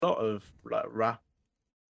a lot of like rap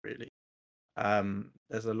really.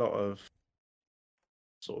 There's a lot of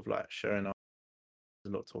sort of like showing off.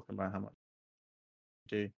 There's a lot of talking about how much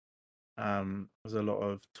you do. There's a lot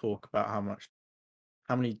of talk about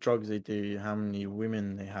how many drugs they do, how many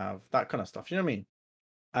women they have, that kind of stuff. You know what I mean?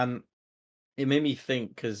 And it made me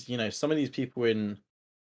think because some of these people in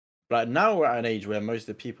like now we're at an age where most of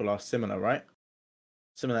the people are similar, right?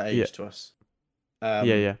 Similar Yeah, age to us. yeah,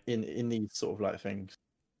 yeah. In these sort of like things.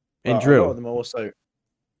 In But a lot of drill. them are also,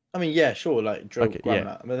 I mean, yeah, sure, like drill Okay, yeah,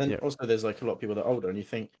 grammar, but then yeah. also there's like a lot of people that are older, and you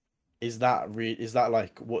think, is that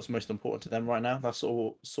like what's most important to them right now? That's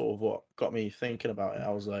sort of what got me thinking about it. I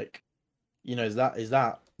was like, is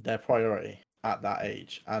that their priority at that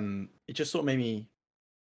age? And it just sort of made me,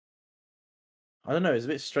 I don't know, it's a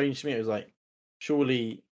bit strange to me. It was like,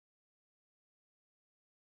 surely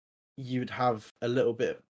you'd have a little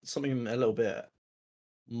bit something a little bit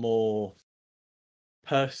more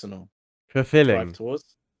personal to drive Fulfilling.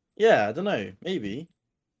 towards. Yeah, I don't know, maybe.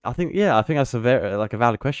 I think that's a very like a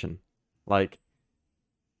valid question. Like,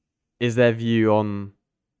 is their view on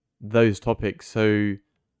those topics so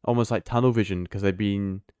almost like tunnel vision because they've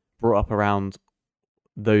been brought up around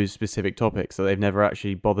those specific topics that they've never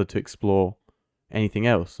actually bothered to explore anything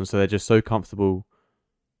else, and so they're just so comfortable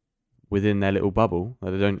within their little bubble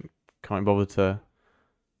that they can't bother to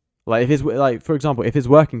like if it's like for example if it's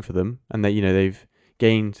working for them and they've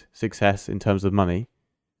gained success in terms of money,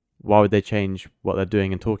 why would they change what they're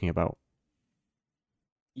doing and talking about?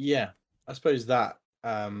 Yeah, I suppose that.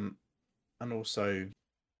 And also,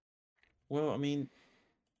 well, I mean,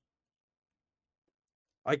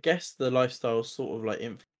 I guess the lifestyle sort of like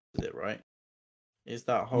influences it, right? Is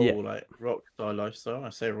that Yeah, whole like rock star lifestyle? I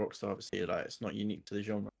say rock star, obviously, like it's not unique to the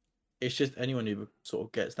genre. It's just anyone who sort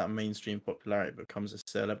of gets that mainstream popularity becomes a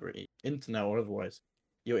celebrity, internet or otherwise.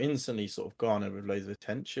 You're instantly sort of garnered with loads of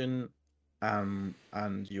attention, and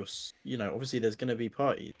obviously there's going to be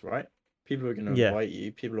parties, right? People are going to yeah, invite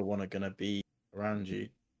you. People are want to going to be around you,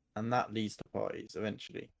 and that leads to parties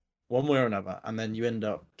eventually, one way or another. And then you end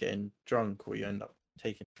up getting drunk, or you end up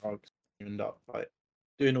taking drugs. You end up like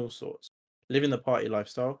doing all sorts, living the party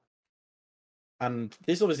lifestyle. And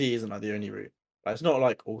this obviously isn't like the only route. Like, it's not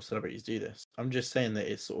like all celebrities do this. I'm just saying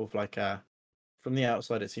that it's sort of like from the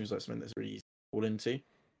outside, it seems like something that's really easy to fall into.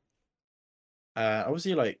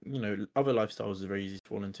 Obviously, like other lifestyles are very easy to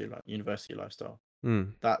fall into, like university lifestyle.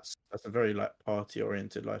 mm. That's a very like party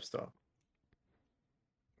oriented lifestyle.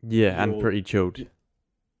 Yeah, and You're, pretty chilled you,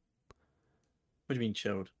 what do you mean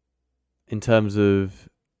chilled? in terms of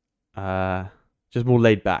uh just more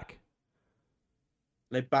laid back.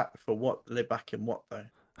 Laid back for what? Laid back in what though?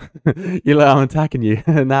 You're like I'm attacking you.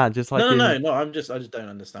 Nah, just No, like no, no, in no. I just don't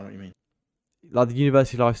understand what you mean. like the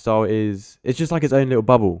university lifestyle is it's just like its own little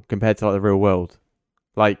bubble compared to like the real world.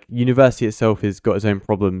 Like university itself has got its own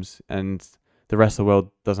problems, and the rest of the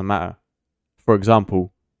world doesn't matter. For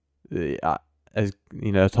example, as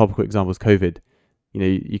a topical example is COVID.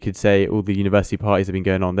 You could say all the university parties have been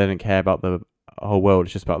going on. They don't care about the whole world.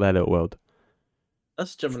 It's just about their little world.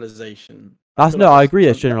 That's generalization. I That's feel no, like I that's agree.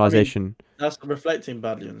 It's I mean, generalization. that's reflecting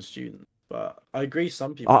badly on the student, but I agree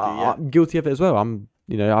some people do, yeah. I'm guilty of it as well. I'm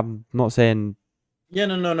not saying Yeah,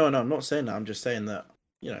 no, no, no, no. I'm not saying that. I'm just saying that,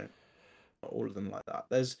 you know, not all of them like that.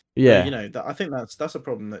 yeah, That I think that's a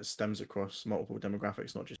problem that stems across multiple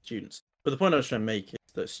demographics, not just students. But the point I was trying to make is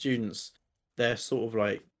that students, they're sort of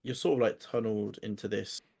like you're sort of like tunneled into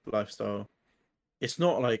this lifestyle. It's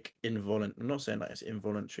not like involuntary. I'm not saying like it's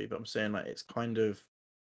involuntary, but I'm saying like it's kind of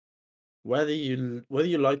whether you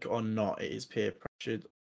like it or not, it is peer pressured.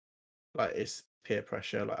 Like it's peer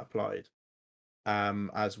pressure like applied,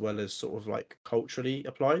 as well as sort of like culturally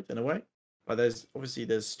applied in a way. But there's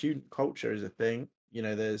student culture is a thing.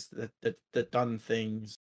 There's the done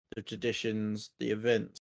things, the traditions, the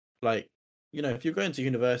events. Like, if you're going to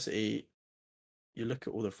university, you look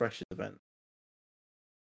at all the freshers events.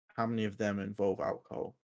 How many of them involve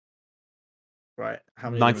alcohol, right? How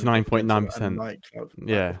many of them ninety nine involve point going nine to a percent. nightclub? Like,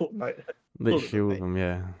 Yeah, all of literally them, all of mate. them.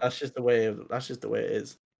 Yeah, That's just the way it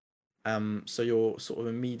is. So you're sort of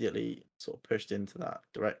immediately sort of pushed into that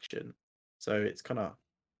direction. So it's kind of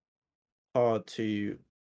hard to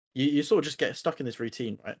you sort of just get stuck in this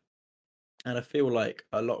routine, right? And I feel like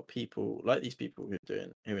a lot of people, like these people who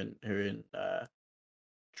are in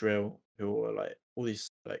drill, who are like all these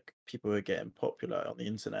like people who are getting popular on the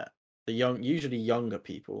internet, usually younger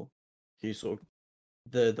people, who sort of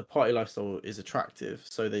the party lifestyle is attractive,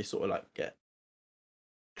 so they sort of like get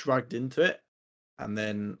dragged into it, and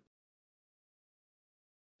then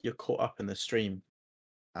you're caught up in the stream.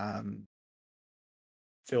 Um,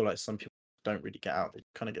 feel like some people don't really get out; they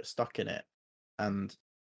kind of get stuck in it, and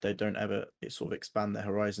they don't ever sort of expand their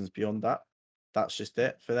horizons beyond that. That's just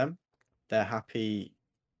it for them. They're happy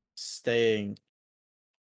staying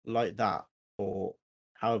like that for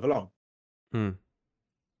however long, Hmm.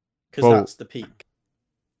 because Well, that's the peak.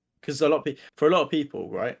 Because a lot of for a lot of people,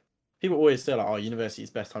 right? People always say like, "Oh, university is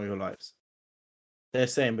the best time of your lives." They're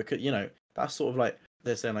saying because that's sort of like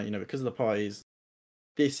they're saying like because of the parties,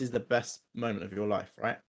 this is the best moment of your life,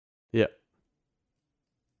 right? yeah.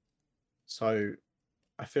 So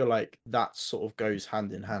I feel like that sort of goes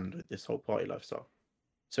hand in hand with this whole party lifestyle.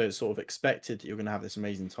 So it's sort of expected that you're going to have this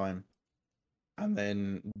amazing time, and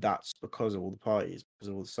then that's because of all the parties, because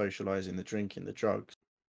of all the socializing, the drinking, the drugs,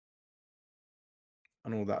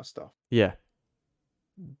 and all that stuff. Yeah.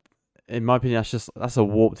 In my opinion, that's a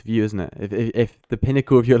warped view, isn't it? If the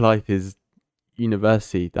pinnacle of your life is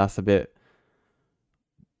university, that's a bit.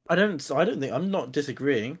 I don't think I'm not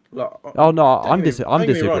disagreeing. Like, Oh no, I'm don't get me wrong. Like,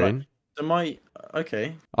 disagreeing. so my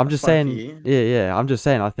okay, I'm that's just fine for saying, you. yeah. I'm just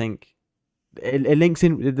saying. I think it links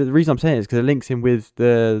in. The reason I'm saying it is because it links in with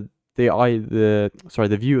the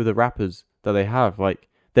view of the rappers that they have. Like,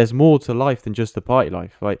 there's more to life than just the party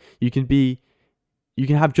life. Like, you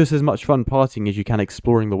can have just as much fun partying as you can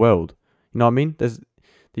exploring the world. You know what I mean? No,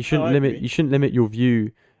 I agree. You shouldn't limit your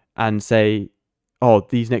view and say, oh,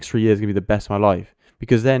 these next 3 years are gonna be the best of my life,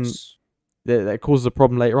 because then that causes a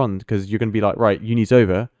problem later on, because you're gonna be like, right, uni's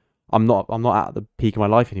over. I'm not at the peak of my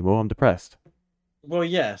life anymore. I'm depressed. Well,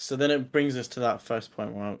 yeah. So then it brings us to that first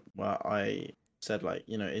point where I said like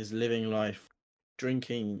is living life,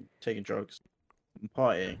 drinking, taking drugs, and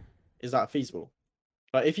partying, is that feasible?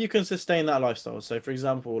 Like if you can sustain that lifestyle. So for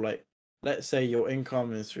example, like let's say your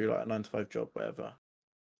income is through like a 9 to 5 job, whatever.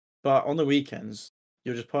 But on the weekends,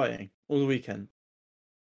 you're just partying all the weekend.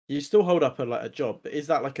 You still hold up a job, but is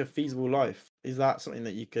that like a feasible life? Is that something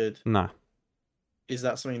that you could? Nah, Is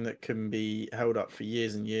that something that can be held up for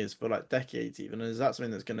years and years, for like decades even? And is that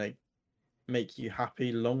something that's gonna make you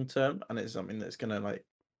happy long term? And it's something that's gonna like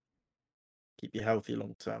keep you healthy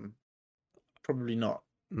long term? Probably not.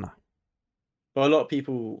 nah. But a lot of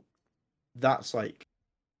people, that's like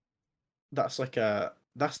that's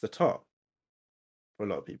the top for a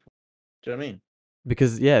lot of people. Do you know what I mean?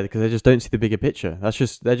 Because they just don't see the bigger picture. They're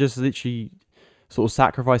just literally sort of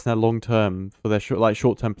sacrificing their long term for their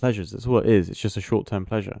short term pleasures. That's all it is. It's just a short term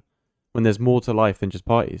pleasure when there's more to life than just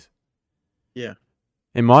parties. Yeah.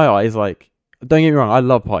 In my eyes, like, don't get me wrong, I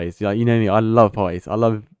love parties. Like, you know me, I love parties. I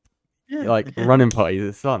love Yeah. like Yeah. running parties.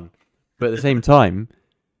 It's fun, but at the same time,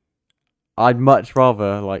 I'd much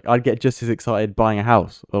rather I'd get just as excited buying a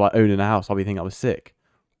house or like owning a house. I'll be thinking I was sick.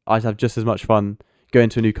 I'd have just as much fun going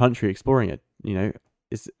to a new country, exploring it.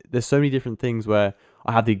 There's so many different things where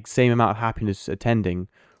I have the same amount of happiness attending,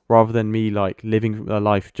 rather than me like living a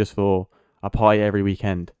life just for a party every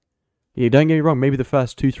weekend. Yeah, don't get me wrong. Maybe the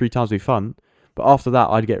first 2, 3 times will be fun, but after that,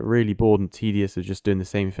 I'd get really bored and tedious of just doing the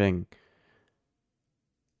same thing,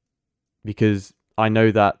 because I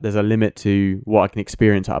know that there's a limit to what I can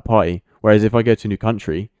experience at a party. Whereas if I go to a new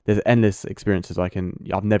country, there's endless experiences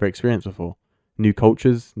I've never experienced before. New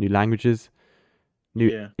cultures, new languages,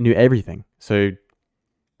 Yeah. new everything. So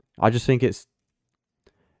I just think it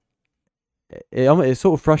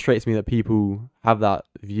sort of frustrates me that people have that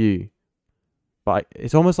view, but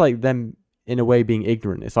it's almost like them in a way being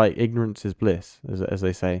ignorant. It's like ignorance is bliss, as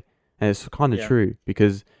they say, and it's kind of Yeah. true,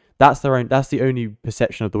 because that's the only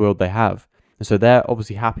perception of the world they have, and so they're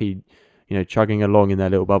obviously happy, chugging along in their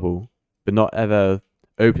little bubble, but not ever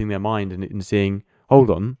opening their mind and seeing, hold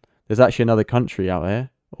on, there's actually another country out there,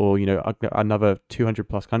 or another 200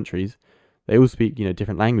 plus countries. They all speak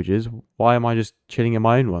different languages. Why am I just chilling in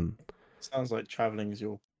my own one? Sounds like traveling is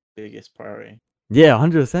your biggest priority. Yeah,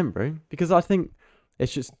 100%, bro. Because I think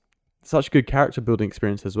it's just such a good character building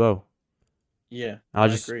experience as well. Yeah,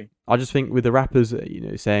 And I agree. I just think with the rappers,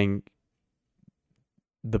 saying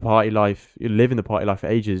the party life, living the party life for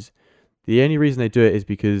ages, the only reason they do it is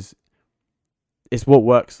because it's what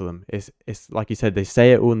works for them. It's like you said, they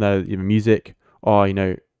say it all in their music, or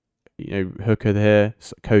hooker there,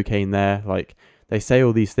 cocaine there. Like, they say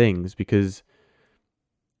all these things because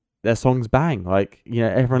their songs bang. Like,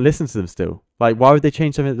 everyone listens to them still. Like, why would they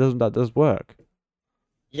change something that does work?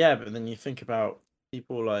 Yeah, but then you think about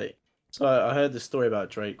people like. So I heard this story about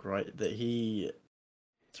Drake, right? That he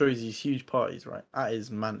throws these huge parties, right, at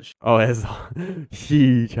his mansion, Oh, it's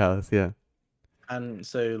huge house, yeah. and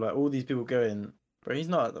so like all these people go in, but he's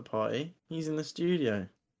not at the party. He's in the studio.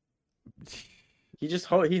 He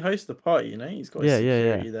hosts the party, He's got his Yeah.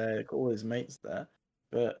 security there, got all his mates there,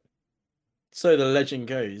 but so the legend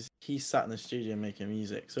goes, he sat in the studio making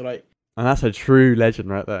music. So like, And that's a true legend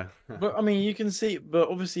right there. but I mean, you can see, but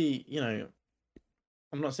obviously,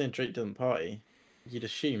 I'm not saying Drake doesn't party. You'd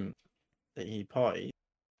assume that he partied.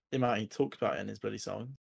 The amount he talked about it in his bloody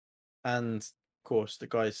song, and of course, the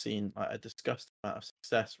guy's seen like a disgusting amount of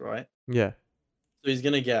success, right? Yeah. So he's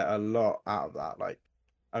gonna get a lot out of that. Like,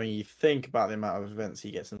 I mean, you think about the amount of events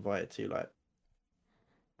he gets invited to, like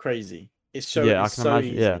crazy. Yeah, I It's can so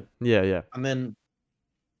imagine. Yeah. easy. Yeah, yeah. And then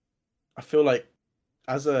I feel like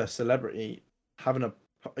as a celebrity, having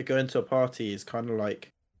going to a party is kind of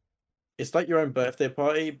like it's like your own birthday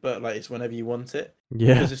party, but like it's whenever you want it.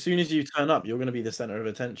 Yeah. Because as soon as you turn up, you're gonna be the center of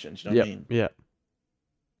attention. Do you know what I Yep. mean? Yeah.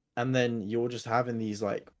 And then you're just having these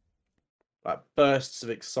like bursts of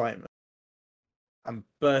excitement and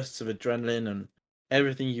bursts of adrenaline and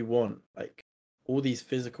everything you want. Like all these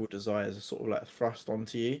physical desires are sort of like thrust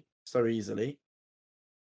onto you so easily.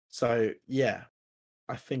 So yeah,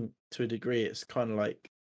 I think to a degree it's kind of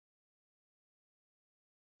like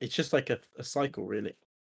it's just like a cycle, really.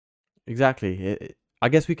 Exactly. I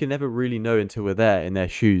guess we can never really know until we're there in their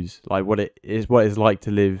shoes, like what it's like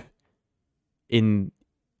to live in,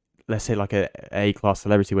 let's say, like a class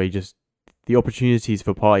celebrity, where you just the opportunities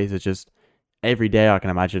for parties are just every day. I can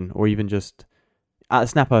imagine, or even just at a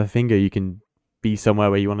snap of a finger, you can be somewhere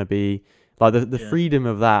where you want to be. Like the Yeah. freedom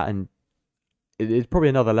of that, and it's probably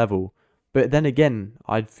another level. But then again,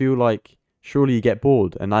 I'd feel like surely you get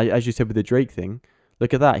bored. And as you said with the Drake thing,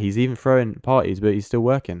 look at that. He's even throwing parties, but he's still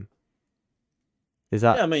working. Is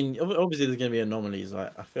that Yeah, I mean, obviously there's going to be anomalies.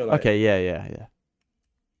 Like I feel like okay? Yeah, yeah, yeah.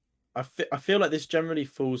 I feel like this generally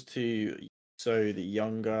falls to the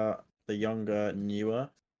younger, newer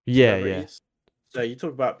Yeah, yeah. celebrities. So you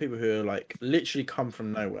talk about people who are like literally come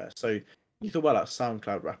from nowhere. So you talk about like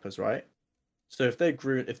SoundCloud rappers, right? So if they've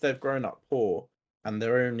grown up poor and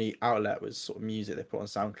their only outlet was sort of music they put on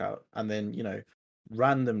SoundCloud, and then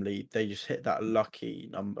randomly they just hit that lucky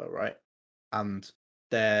number, right? And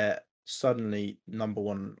they're suddenly number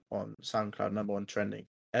one on SoundCloud, number one trending.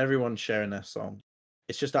 Everyone's sharing their song.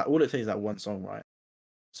 It's just that all it takes is that one song, right?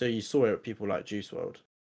 So you saw it with people like Juice World.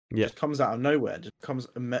 Yeah. Just comes out of nowhere, just becomes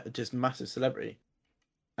just massive celebrity,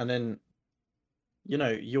 and then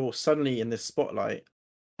you're suddenly in this spotlight,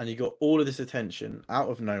 and you got all of this attention out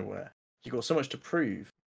of nowhere. You got so much to prove,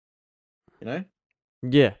 you know.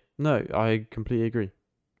 Yeah, no, I completely agree.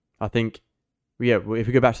 I think, yeah, if we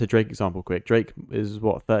go back to the Drake example quick, Drake is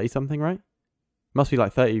what, 30 something, right? Must be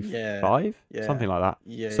like Yeah, 35, yeah, something like that.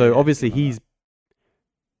 So yeah, obviously something like that. he's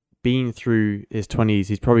been through his 20s.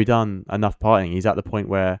 He's probably done enough partying. He's probably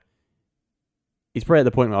at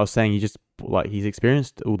the point where I was saying he's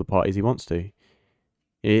experienced all the parties he wants to.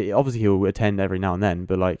 Obviously he'll attend every now and then,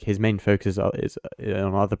 but like his main focus is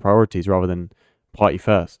on other priorities rather than party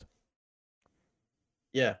first.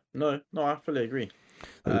 Yeah, no, I fully agree.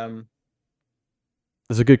 Uh, Um,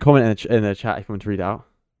 There's a good comment in the chat if you want to read it out.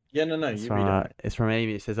 yeah, no, you read it, mate. It's from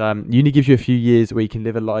Amy. It says, uni gives you a few years where you can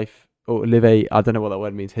live a life or live a, I don't know what that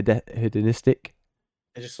word means, hedonistic.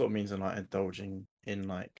 It just sort of means like indulging in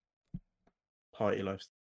like party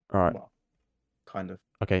lifestyle. All right. Well, kind of.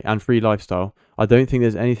 Okay. And free lifestyle. I don't think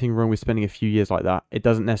there's anything wrong with spending a few years like that. It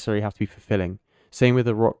doesn't necessarily have to be fulfilling. Same with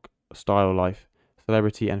a rock style life.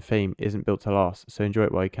 Celebrity and fame isn't built to last. So enjoy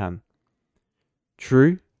it while you can.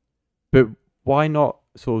 True. But why not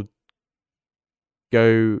sort of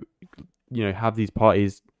go, have these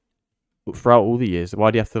parties throughout all the years?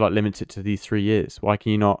 Why do you have to like limit it to these 3 years? Why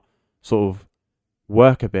can you not sort of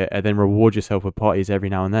work a bit and then reward yourself with parties every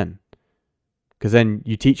now and then? Because then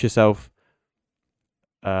you teach yourself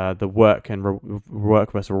the work and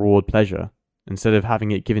work versus reward pleasure. Instead of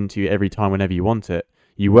having it given to you every time whenever you want it,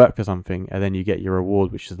 you work for something and then you get your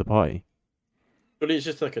reward, which is the party. But it's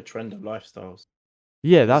just like a trend of lifestyles.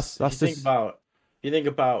 Yeah, 'Cause that's if just you think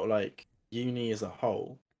about like uni as a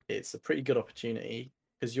whole, it's a pretty good opportunity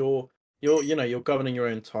because you're governing your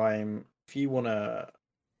own time. If you want to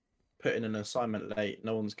put in an assignment late,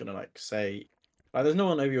 no one's gonna like say like there's no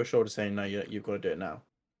one over your shoulder saying no, you've got to do it now.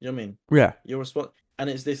 You know what I mean? yeah, You're responsible, and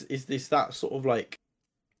it's that sort of like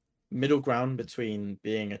middle ground between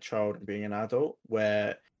being a child and being an adult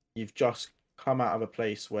where you've just come out of a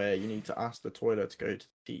place where you need to ask the toilet to go to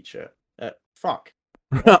the teacher. Fuck.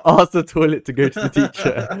 ask the toilet to go to the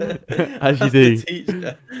teacher, as you Ask the do.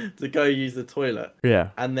 teacher to go use the toilet. Yeah,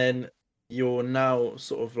 And then you're now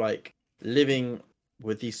sort of like living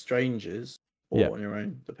with these strangers yeah, or on your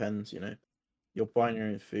own, depends, You're buying your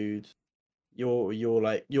own food. You're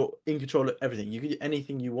in control of everything. You can do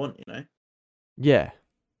anything you want. yeah.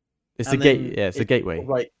 It's a And gate. then Yeah, it's a it's sort of gateway.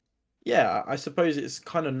 like, yeah, I suppose it's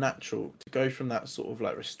kind of natural to go from that sort of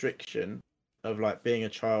like restriction of like being a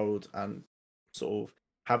child and sort of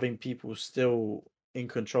having people still in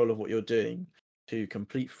control of what you're doing to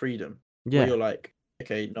complete freedom where Yeah, you're like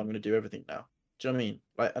okay, no, I'm going to do everything now. Do you know what I mean?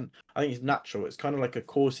 Like, and I think it's natural. It's kind of like a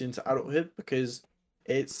course into adulthood because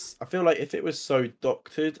I feel like if it was so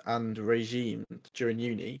doctored and regimed during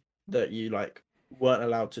uni that you like weren't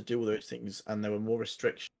allowed to do all those things and there were more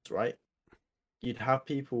restrictions, right? You'd have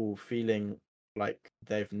people feeling like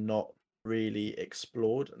they've not really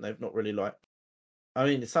explored and they've not really like, I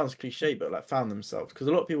mean, it sounds cliche, but like found themselves because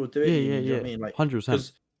a lot of people do it Yeah, at yeah, uni. Do you know yeah. what I mean? Like, 100%.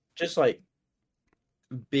 because just like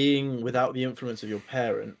being without the influence of your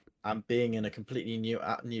parent and being in a completely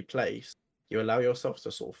new place, you allow yourself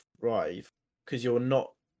to sort of thrive because you're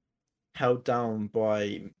not held down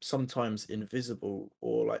by sometimes invisible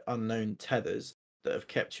or like unknown tethers that have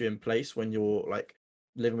kept you in place when you're like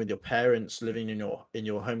living with your parents, living in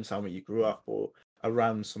your hometown where you grew up, or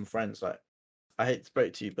around some friends. Like, I hate to break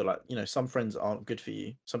it to you, but like, you know, some friends aren't good for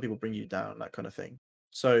you. Some people bring you down, that kind of thing.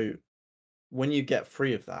 So when you get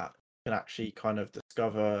free of that, you can actually kind of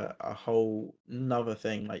discover a whole another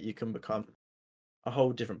thing. Like, you can become a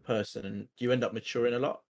whole different person and you end up maturing a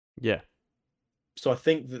lot. Yeah. So I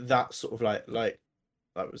think that that's sort of like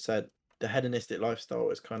we said, the hedonistic lifestyle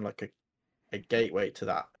is kind of like a gateway to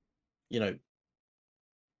that. You know,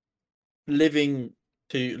 living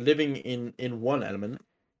living in one element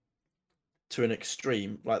to an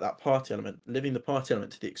extreme, like that party element, living the party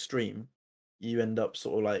element to the extreme, you end up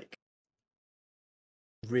sort of like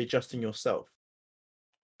readjusting yourself.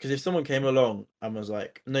 Because if someone came along and was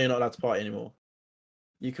like, "No, you're not allowed to party anymore,"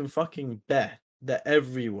 you can fucking bet that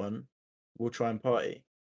everyone will try and party.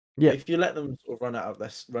 Yeah. But if you let them sort of run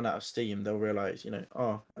out of steam, they'll realize, you know,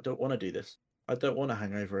 oh, I don't want to do this. I don't want to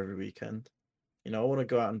hang over every weekend. You know, I want to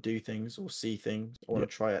go out and do things or see things. I want Yeah.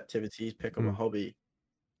 to try activities, pick up a Mm. hobby.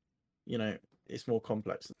 You know, it's more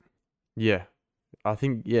complex. Yeah. I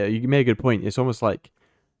think, yeah, you made a good point. It's almost like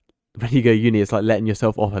when you go uni, it's like letting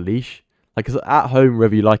yourself off a leash. Like, 'cause at home,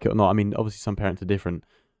 whether you like it or not, I mean, obviously some parents are different,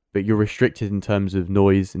 but you're restricted in terms of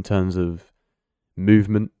noise, in terms of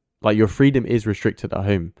movement. Like, your freedom is restricted at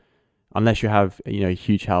home, unless you have, you know, a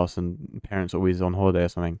huge house and parents always on holiday or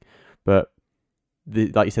something. But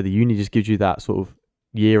like you said, the uni just gives you that sort of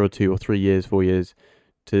year or 2 or 3 years, 4 years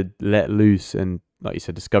to let loose and, like you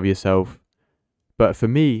said, discover yourself. But for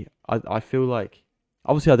me, I feel like,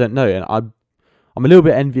 obviously I don't know, and I'm a little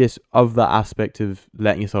bit envious of that aspect of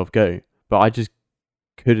letting yourself go, but I just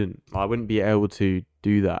couldn't. I wouldn't be able to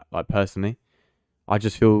do that, like, personally. I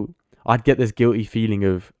just feel I'd get this guilty feeling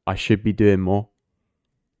of I should be doing more.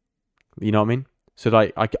 You know what I mean? So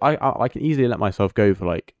like I can easily let myself go for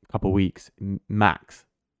like a couple of weeks max,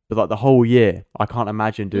 but like the whole year I can't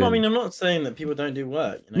imagine No, I doing. mean, I'm not saying that people don't do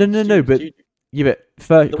work. You No, know, no, no. students But do. yeah, but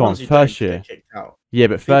first, The go on, ones who don't first just get year. kicked out. Yeah,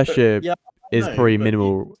 but first But year yeah, I is know, probably but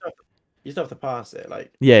minimal. you still have to pass it.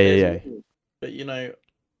 Like, Yeah, yeah, there's yeah, rules. But you know,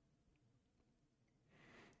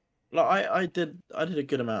 like I did a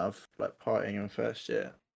good amount of like partying in first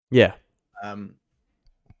year. yeah, Um,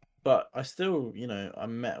 but I still, you know, I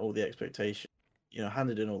met all the expectations. You know,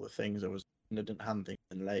 handed in all the things. I didn't hand things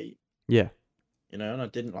in late. yeah. You know, and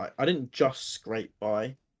I didn't just scrape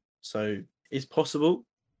by. So it's possible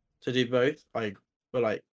to do both. But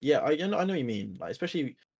like, yeah, I know what you mean. Like,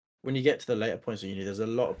 especially when you get to the later points of uni, there's a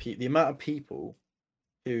lot of people. The amount of people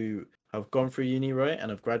who have gone through uni, right,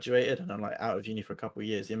 and have graduated and are like out of uni for a couple of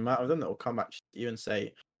years. The amount of them that will come back to you and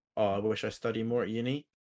say, "Oh, I wish I studied more at uni."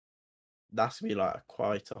 That's gonna be like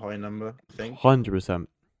quite a high number, I think. 100%.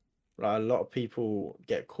 Like, a lot of people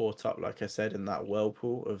get caught up, like I said, in that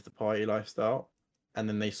whirlpool of the party lifestyle, and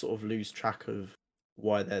then they sort of lose track of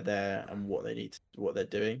why they're there and what they need, what they're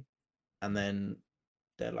doing, and then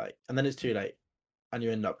they're like, and then it's too late, and you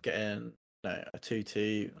end up getting no a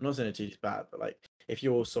 2-2. I'm not saying a 2 is bad, but like if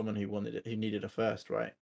you're someone who wanted it, who needed a first,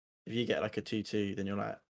 right? If you get like a 2-2, then you're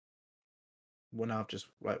like, well, now I've just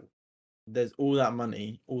like, there's all that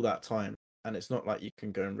money, all that time, and it's not like you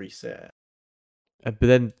can go and reset it. But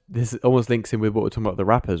then this almost links in with what we're talking about the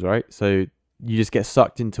rappers, right? So you just get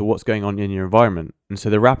sucked into what's going on in your environment, and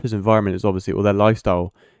so the rappers' environment is obviously, or their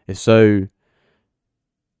lifestyle is so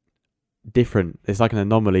different. It's like an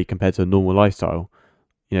anomaly compared to a normal lifestyle.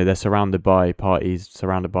 You know, they're surrounded by parties,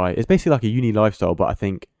 surrounded by. It's basically like a uni lifestyle, but I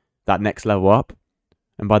think that next level up.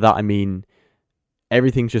 And by that I mean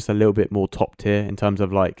everything's just a little bit more top tier in terms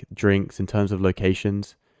of like drinks, in terms of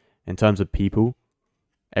locations, in terms of people.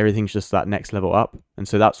 Everything's just that next level up, and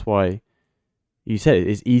so that's why you said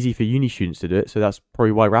it's easy for uni students to do it. So that's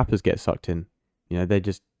probably why rappers get sucked in. You know, they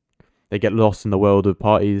get lost in the world of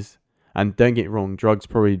parties. And don't get me wrong, drugs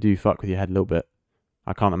probably do fuck with your head a little bit.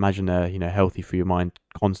 I can't imagine they're, you know, healthy for your mind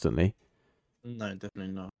constantly. No,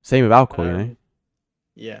 definitely not. Same with alcohol, you know.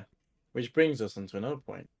 Yeah, which brings us on to another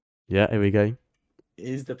point. Yeah, here we go.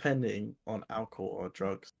 is depending on alcohol or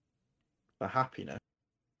drugs for happiness.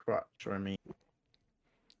 Crutch, or I mean,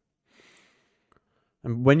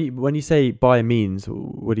 And when you say by means,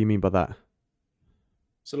 what do you mean by that?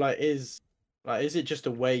 so is it just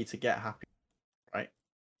a way to get happy, right?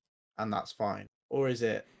 And that's fine, or is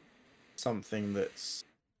it something that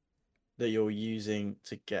you're using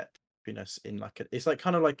to get happiness in like it's like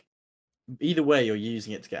kind of like either way you're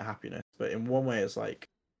using it to get happiness, but in one way it's like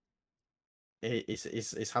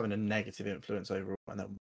it's having a negative influence overall, and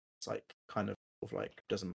then it's like kind of like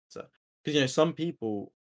doesn't matter because some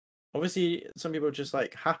people obviously some people are just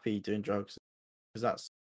like happy doing drugs because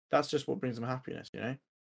that's just what brings them happiness.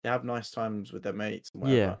 They have nice times with their mates and Yeah,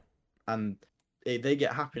 whatever, and they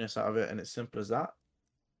get happiness out of it, and it's simple as that.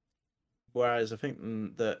 Whereas I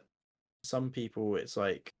think that some people it's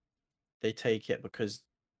like they take it because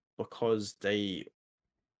they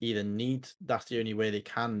either need that's the only way they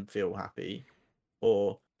can feel happy,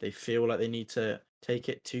 or they feel like they need to take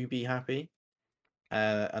it to be happy.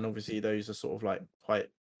 And obviously those are sort of like quite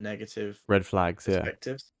negative red flags. Yeah,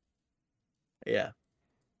 perspectives. Yeah.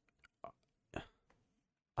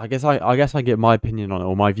 I guess I get my opinion on it,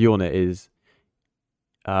 or my view on it is,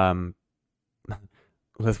 um,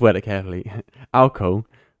 let's word it carefully. Alcohol.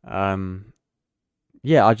 Um,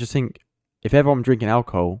 yeah, I just think if ever I'm drinking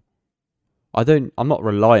alcohol, I'm not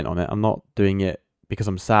reliant on it. I'm not doing it because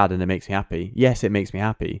I'm sad and it makes me happy. Yes, it makes me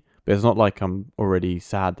happy, but it's not like I'm already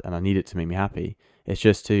sad and I need it to make me happy. It's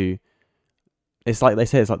just it's like they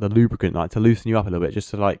say, it's like the lubricant, like to loosen you up a little bit, just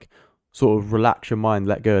to like sort of relax your mind,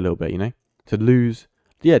 let go a little bit, to lose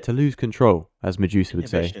control, as Medusa would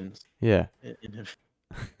say. Inhibitions. Yeah.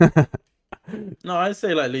 No, I'd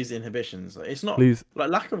say like lose inhibitions. Like, it's not Lose. like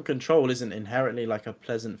lack of control isn't inherently like a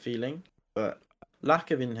pleasant feeling, but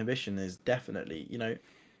lack of inhibition is definitely,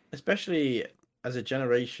 especially as a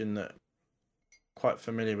generation that quite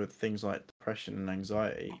familiar with things like depression and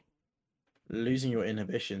anxiety, losing your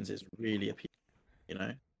inhibitions is really appealing, you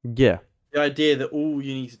know? Yeah. The idea that all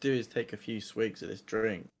you need to do is take a few swigs of this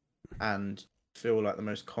drink and feel like the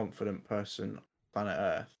most confident person on planet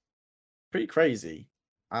Earth. Pretty crazy.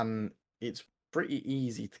 And it's pretty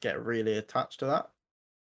easy to get really attached to that.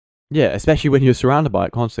 Yeah, especially when you're surrounded by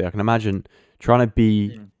it constantly. I can imagine trying to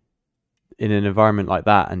be in an environment like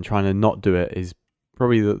that and trying to not do it is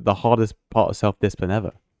probably the hardest part of self-discipline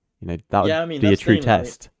ever. That would Yeah, I mean be a that's the true thing. Like,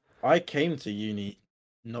 test. I came to uni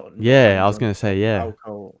not Yeah, having I was drunk gonna say, yeah,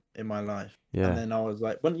 alcohol in my life, and yeah, then I was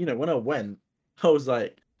like, when I went, I was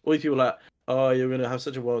like, all these people were like, oh, you're gonna have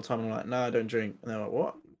such a wild time. I'm like, no, I don't drink. And they're like,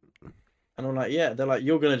 what? And I'm like, yeah. They're like,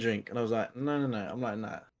 you're gonna drink, and I was like, no, no, no. I'm like,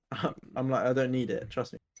 nah. I'm like, I don't need it.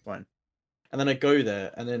 Trust me, it's fine. And then I go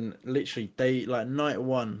there, and then literally they like night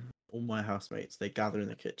one, all my housemates they gather in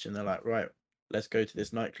the kitchen. They're like, right, let's go to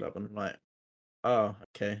this nightclub, and I'm like, oh,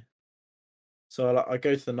 okay. So I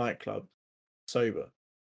go to the nightclub sober,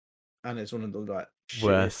 and it's one of the like shittiest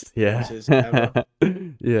worst, yeah, experiences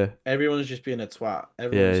ever. yeah, Everyone's just being a twat. yeah,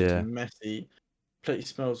 Everyone's just yeah. messy. Place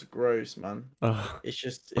smells gross, man. Oh, It's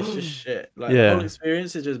just shit. Like the whole yeah,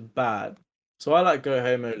 experience is just bad. So I like go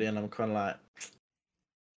home early, and I'm kind of like,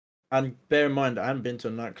 and bear in mind I hadn't been to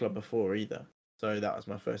a nightclub before either. So that was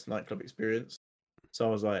my first nightclub experience. So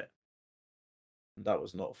I was like, that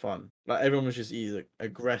was not fun. Like everyone was just either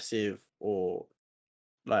aggressive or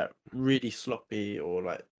like really sloppy or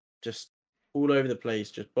like just all over the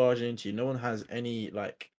place, just barging into you. No one has any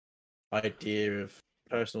like idea of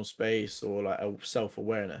personal space or like a self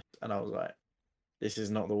awareness. And I was like, this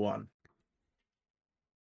is not the one.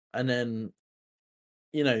 And then,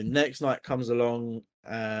 next night comes along,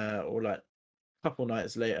 or like a couple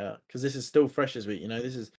nights later, because this is still freshers week,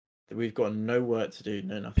 this is we've got no work to do,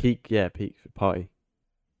 no nothing. peak party.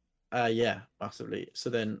 Yeah, massively. So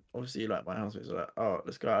then obviously like my housemates are like, oh,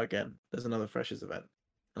 let's go out again. There's another freshers event.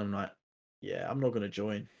 And I'm like, yeah, I'm not gonna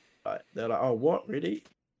join. Like they're like, oh, what, really?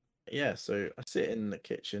 Yeah, so I sit in the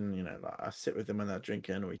kitchen, like I sit with them when they're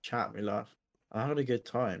drinking and we chat and we laugh. I had a good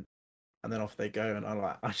time. And then off they go and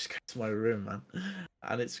I just go to my room, man.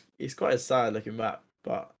 And it's quite sad looking back,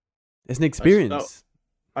 but It's an I just felt experience.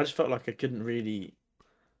 I just felt like I couldn't really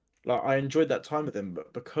like I enjoyed that time with them,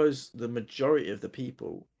 but because the majority of the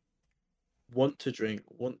people want to drink,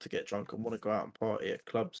 want to get drunk, and want to go out and party at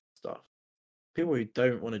clubs and stuff. People who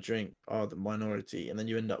don't want to drink are the minority, and then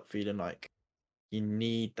you end up feeling like you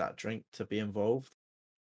need that drink to be involved.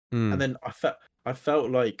 And Mm. then I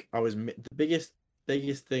felt like the biggest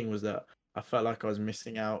thing was that I felt like I was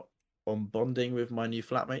missing out on bonding with my new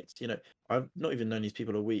flatmates. I've not even known these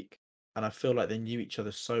people a week, and I feel like they knew each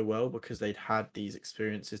other so well because they'd had these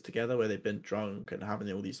experiences together where they've been drunk and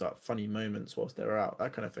having all these like funny moments whilst they were out,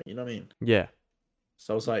 that kind of thing. You know what I mean? Yeah.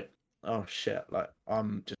 So I was like, oh shit, like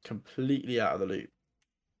I'm just completely out of the loop.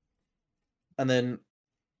 And then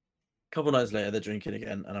a couple nights later, they're drinking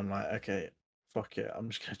again, and I'm like, okay, fuck it, I'm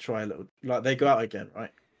just gonna try a little. Like they go out again, right?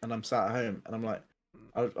 And I'm sat at home, and I'm like,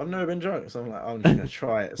 I've never been drunk, so I'm like, I'm just gonna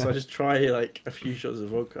try it. So I just try like a few shots of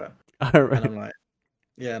vodka, and I'm like,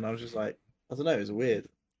 yeah, and I was just like, I don't know, it was weird.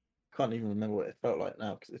 Can't even remember what it felt like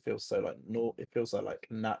now because it feels so like it feels like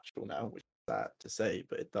natural now, which is sad to say,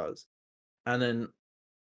 but it does. And then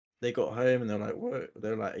they got home and they're like, "What?"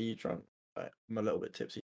 They're like, "Are you drunk?" Like, I'm a little bit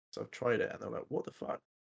tipsy, so I've tried it, and they're like, "What the fuck?"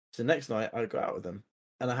 So next night I go out with them,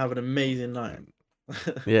 and I have an amazing night.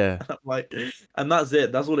 Yeah. And I'm like, and that's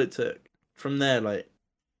it. That's all it took. From there, like,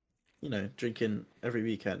 drinking every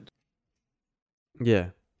weekend, Yeah.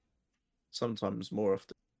 sometimes more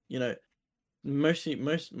often. You know, most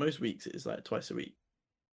weeks it's like twice a week.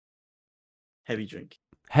 Heavy drink.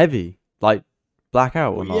 Heavy, like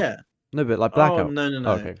blackout or Well, not? yeah. No, but like Oh blackout. no no Oh,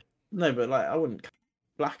 no okay. no, but like I wouldn't.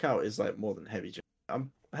 Blackout is like more than heavy drink.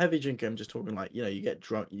 I'm heavy drinking. I'm just talking like you get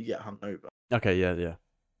drunk, you get hungover, Okay. Yeah. Yeah.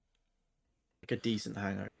 like a decent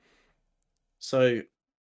hangover. So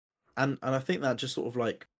and I think that just sort of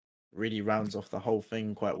like really rounds off the whole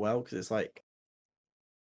thing quite well because it's like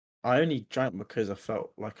I only drank because I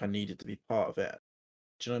felt like I needed to be part of it.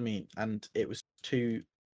 Do you know what I mean? And it was too.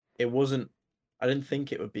 It wasn't. I didn't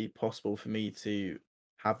think it would be possible for me to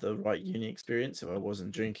have the right uni experience if I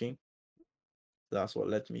wasn't drinking. That's what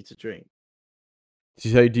led me to drink.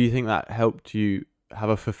 So, do you think that helped you have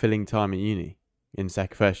a fulfilling time at uni in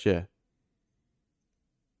second first year?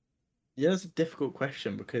 Yeah, it's a difficult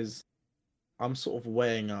question because I'm sort of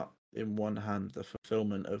weighing up in one hand the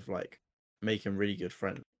fulfillment of like making really good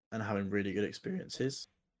friends and having really good experiences,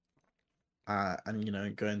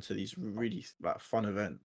 and going to these really like fun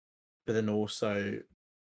events. But then also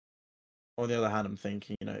on the other hand, I'm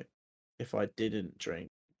thinking, if I didn't drink,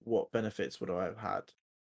 what benefits would I have had?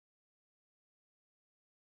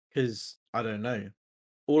 Because I don't know.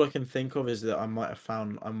 All I can think of is that I might have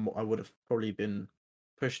found I would have probably been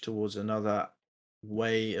pushed towards another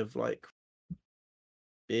way of like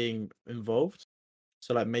being involved.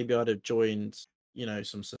 So like maybe I'd have joined,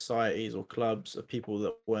 some societies or clubs of people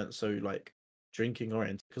that weren't so like drinking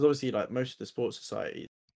oriented. Because obviously, like most of the sports societies,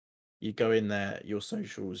 you go in there, your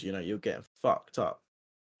socials, you're getting fucked up.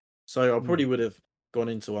 So I Mm. probably would have gone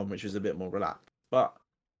into one which was a bit more relaxed. But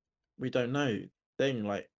we don't know. Thing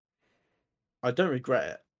like I don't regret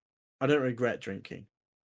it. I don't regret drinking.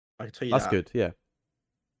 I can tell you That's that. good. Yeah.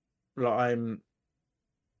 Like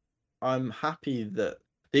I'm happy that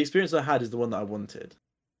the experience I had is the one that I wanted.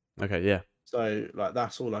 Okay. Yeah. So like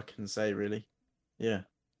that's all I can say really. Yeah.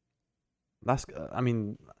 That's. I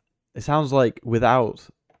mean, it sounds like without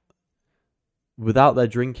their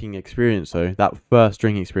drinking experience, though, that first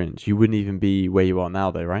drinking experience, you wouldn't even be where you are now,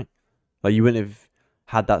 though, right? Like you wouldn't have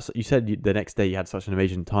had that. You said the next day you had such an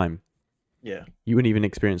amazing time. Yeah. You wouldn't even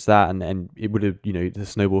experience that, and it would have, the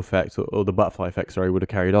snowball effect or the butterfly effect, sorry, would have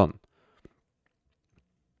carried on.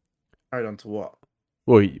 Carried on to what?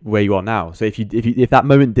 Well, where you are now. So if that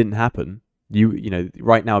moment didn't happen,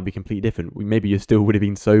 right now would be completely different. Maybe you still would have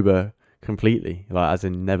been sober completely, like as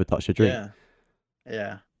in never touched a drink. Yeah.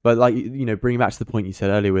 Yeah. But like bringing back to the point you said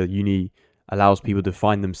earlier, where uni allows people to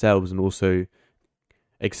find themselves and also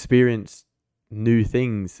experience new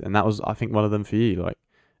things, and that was, I think, one of them for you. Like,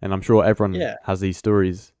 and I'm sure everyone Yeah. has these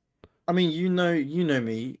stories. I mean, you know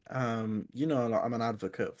me. Like I'm an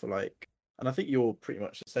advocate for like, and I think you're pretty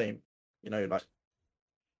much the same. Like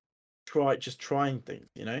trying things.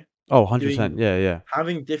 Oh, 100%. Doing Yeah, yeah.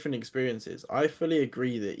 having different experiences. I fully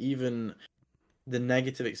agree that even the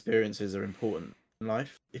negative experiences are important in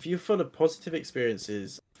life. If you're full of positive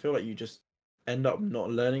experiences, I feel like you just end up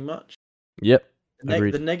not learning much. Yep. The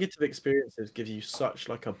Agreed. negative experiences give you such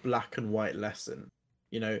like a black and white lesson.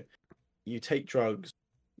 You know, you take drugs,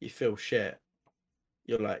 you feel shit.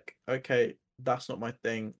 You're like, okay, that's not my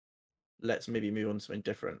thing. Let's maybe move on to something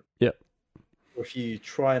different. Yep. Or if you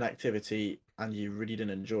try an activity and you really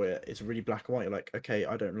didn't enjoy it, it's really black and white. You're like, okay,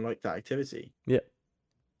 I don't like that activity. Yep.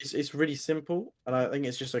 It's really simple, and I think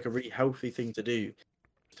it's just like a really healthy thing to do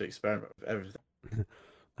to experiment with everything.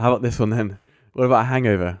 How about this one then? What about a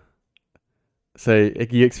hangover? So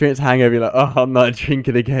if you experience a hangover, you're like, oh, I'm not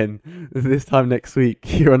drinking again. This time next week,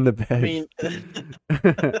 you're on the I bed. mean,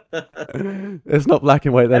 It's not black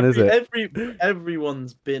and white then, is it?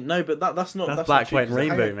 everyone's been no, but That's that's not black, true white, and because the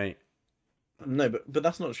rainbow, hangover mate. no, but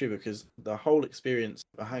that's not true because the whole experience,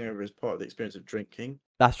 a hangover is part of the experience of drinking,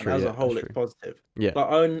 That's and true. as Yeah, a that's whole, it's true. positive. Yeah. But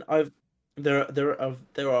I've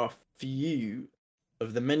there are few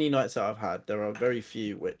of the many nights that I've had. There are very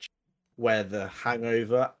few where the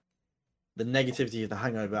hangover the negativity of the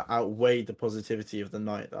hangover outweighed the positivity of the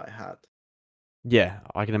night that I had. Yeah,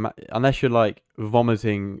 I can imagine. Unless you're like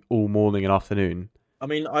vomiting all morning and afternoon. I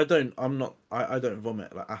mean, I don't. I'm not. I don't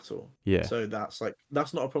vomit like at all. Yeah. So that's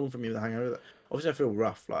not a problem for me with the hangover. Obviously, I feel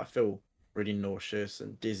rough. Like I feel really nauseous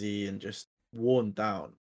and dizzy and just worn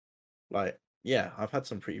down. Like yeah, I've had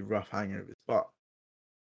some pretty rough hangovers, but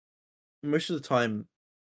most of the time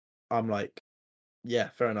I'm like, yeah,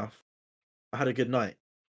 fair enough. I had a good night.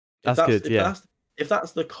 If That's that's good. Yeah. if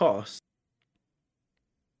that's the cost,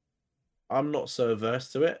 I'm not so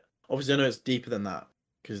averse to it. Obviously, I know it's deeper than that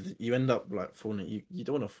because you end up like falling. You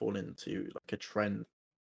don't want to fall into like a trend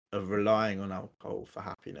of relying on alcohol for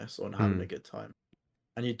happiness or on having a Mm. good time,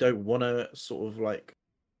 and you don't want to sort of like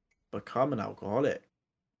become an alcoholic.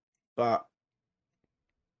 But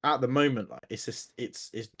at the moment, like it's just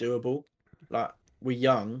it's doable. Like we're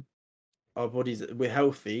young, we're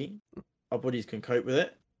healthy, our bodies can cope with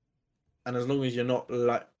it, and as long as you're not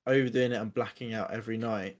like overdoing it and blacking out every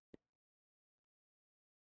night,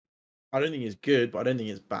 I don't think it's good, but I don't think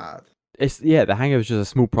it's bad. The hangover is just a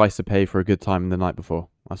small price to pay for a good time the night before.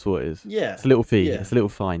 That's what it is. Yeah, It's a little fee. yeah, It's a little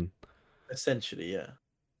fine. essentially, yeah,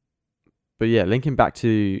 But yeah, linking back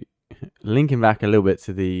a little bit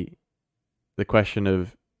to the question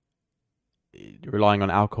of relying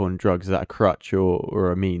on alcohol and drugs, is that a crutch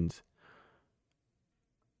or a means?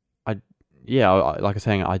 Like I was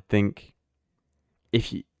saying, I think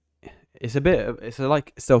if you, it's a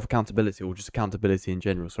like self accountability or just accountability in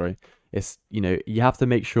general. Sorry, it's you have to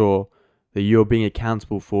make sure that you're being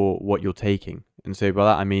accountable for what you're taking, and so by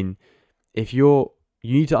that I mean if you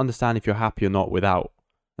need to understand if you're happy or not without,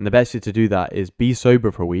 and the best way to do that is be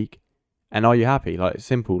sober for a week. And are you happy? Like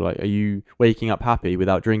simple. Like, are you waking up happy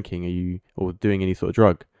without drinking? Are you or doing any sort of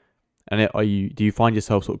drug? And do you find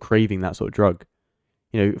yourself sort of craving that sort of drug?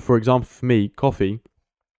 For example, for me, coffee,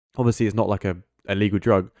 obviously it's not like a legal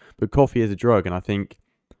drug, but coffee is a drug. And I think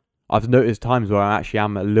I've noticed times where I actually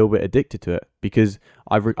am a little bit addicted to it because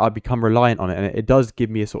I've become reliant on it. And it does give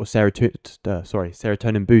me a sort of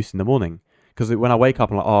serotonin boost in the morning. Because when I wake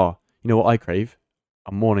up, I'm like, oh, you know what I crave?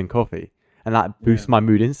 A morning coffee. And that boosts yeah, my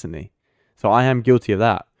mood instantly. So I am guilty of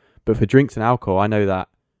that. But for drinks and alcohol, I know that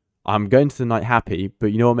I'm going to the night happy, but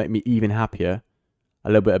you know what make me even happier? A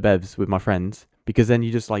little bit of bevs with my friends. Because then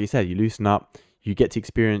you just, like you said, you loosen up, you get to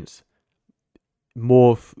experience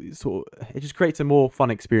more, it just creates a more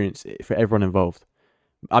fun experience for everyone involved.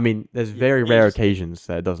 I mean, there's yeah. very rare occasions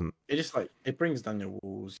that it doesn't. It just like it brings down your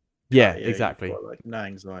walls. Yeah, Cardio, exactly. You've got like no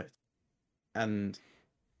anxiety, and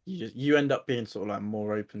you end up being sort of like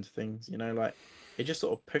more open to things. Like it just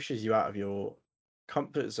sort of pushes you out of your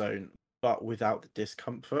comfort zone, but without the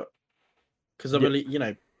discomfort. Because I Yeah,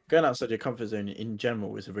 believe going outside your comfort zone in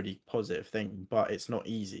general is a really positive thing, but it's not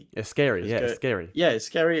easy. it's scary. Because Yeah, it's scary. yeah, it's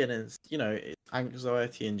scary and it's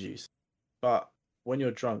anxiety induced. But when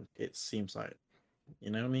you're drunk, it seems like you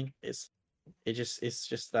know what I mean. It's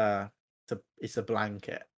a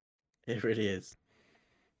blanket. It really is.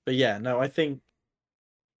 But yeah, no, I think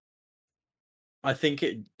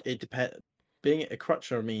it depends. Being a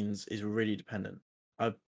crutch or a means is really dependent.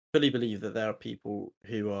 I fully believe that there are people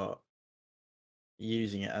who are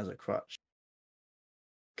using it as a crutch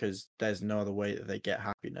because there's no other way that they get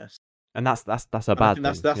happiness. And that's a And I bad think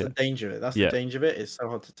that's thing. that's Yeah. the danger of it. That's the Yeah. danger of it. It's so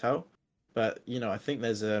hard to tell. But I think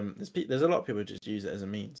there's a lot of people who just use it as a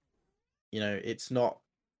means. It's not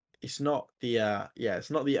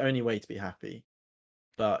the only way to be happy,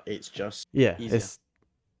 but it's just Yeah, easier. it's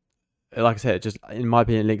like I said, it just in my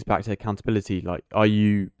opinion, it links back to accountability. Like, are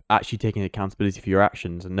you actually taking accountability for your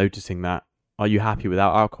actions and noticing that? Are you happy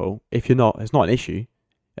without alcohol? If you're not, it's not an issue.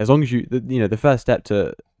 As long as the first step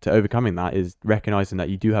to overcoming that is recognizing that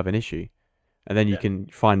you do have an issue, and then you Yeah, can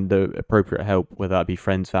find the appropriate help, whether that be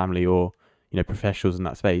friends, family, or professionals in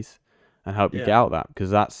that space, and help you get yeah, out of that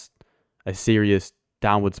because that's a serious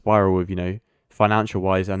downward spiral of financial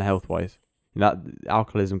wise and health wise. That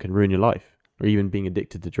alcoholism can ruin your life, or even being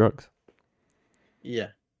addicted to drugs. yeah.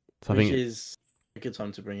 So I Which think, is a good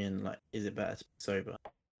time to bring in like, is it better to be sober?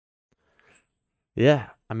 yeah,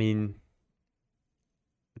 I mean,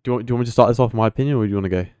 do you want me to start this off with my opinion, or do you want to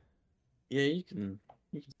go? Yeah, you can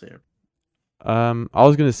say it. I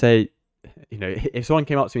was gonna say, if someone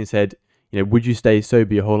came up to me and said, would you stay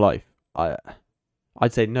sober your whole life?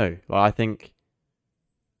 I'd say no. Like, I think,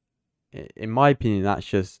 in my opinion, that's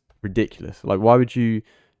just ridiculous. Like, why would you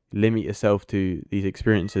limit yourself to these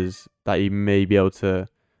experiences that you may be able to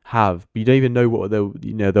have? But you don't even know what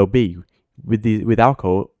they'll be with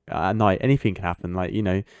alcohol at night. Anything can happen. Like,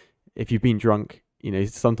 if you've been drunk,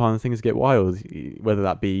 sometimes things get wild. Whether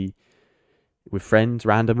that be with friends,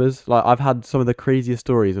 randomers. Like I've had some of the craziest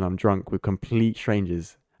stories when I'm drunk with complete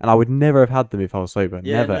strangers, and I would never have had them if I was sober.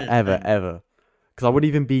 Yeah, Never, no, ever, same. ever. Because I wouldn't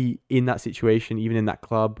even be in that situation, even in that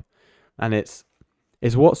club. And it's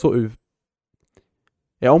what sort of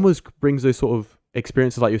it almost brings those sort of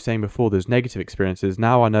experiences like you were saying before, those negative experiences.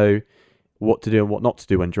 Now I know what to do and what not to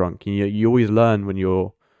do when drunk. You always learn when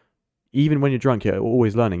you're even when you're drunk, you're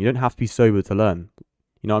always learning. You don't have to be sober to learn.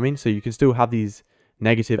 You know what I mean? So you can still have these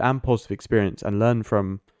negative and positive experience and learn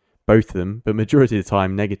from both of them, but majority of the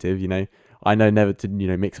time negative, I know never to,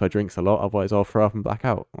 mix my drinks a lot, otherwise I'll throw up and black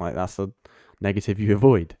out. Like that's a negative you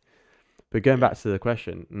avoid. But going Yeah, back to the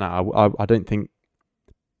question, no, I don't think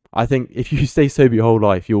I think if you stay sober your whole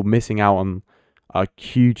life, you're missing out on a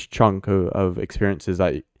huge chunk of experiences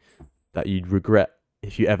that you'd regret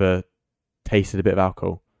if you ever tasted a bit of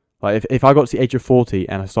alcohol. Like if I got to the age of 40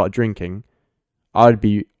 and I started drinking, I'd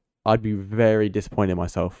be I'd be very disappointed in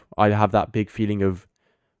myself. I'd have that big feeling of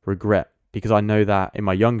regret because I know that in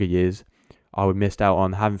my younger years I would missed out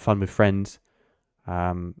on having fun with friends,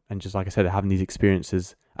 and just like I said, having these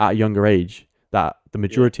experiences at a younger age that the yeah,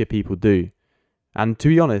 majority of people do. And to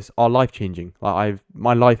be honest, are life changing. Like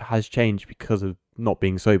my life has changed because of not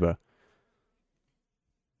being sober.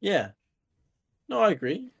 yeah. No, I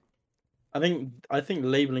agree. I think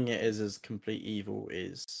labeling it as complete evil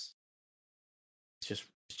is it's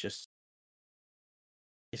just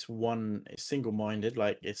it's single-minded.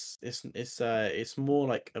 Like it's more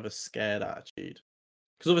like of a scared attitude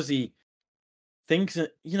because obviously things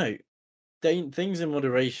things in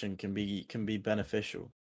moderation can be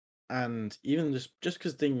beneficial, and even just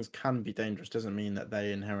because things can be dangerous doesn't mean that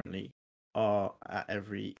they inherently are at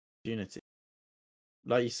every opportunity.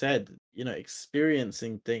 Like you said,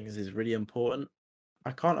 experiencing things is really important.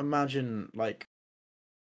 I can't imagine like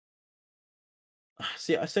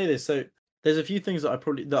see I say this so there's a few things that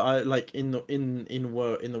I like in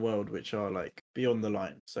the world which are like beyond the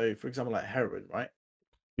line. So for example, like heroin, right?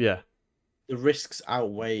 Yeah. The risks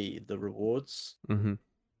outweigh the rewards. Mhm.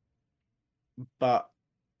 But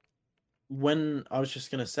when I was just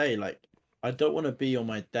gonna say, like, I don't want to be on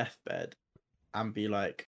my deathbed and be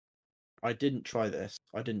like, I didn't try this,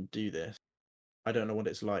 I didn't do this, I don't know what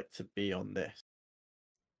it's like to be on this.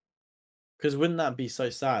 Because wouldn't that be so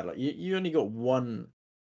sad? Like you only got one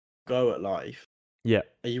go at life. Yeah.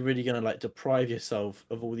 Are you really gonna like deprive yourself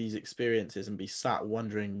of all these experiences and be sat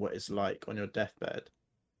wondering what it's like on your deathbed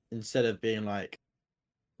instead of being like,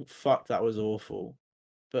 fuck, that was awful,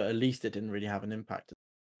 but at least it didn't really have an impact.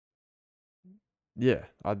 Yeah.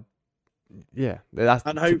 I yeah. That's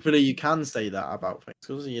And hopefully you can say that about things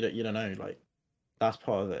because you don't know, like that's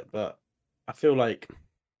part of it. But I feel like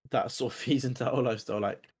that sort of feeds into our lifestyle.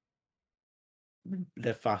 Like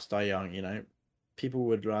live fast, die young. People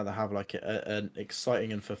would rather have like an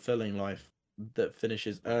exciting and fulfilling life that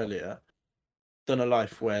finishes earlier than a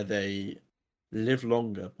life where they live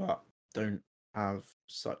longer but don't have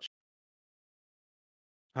such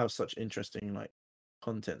interesting like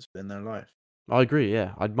contents within their life. I agree.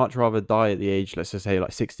 Yeah. I'd much rather die at the age, let's just say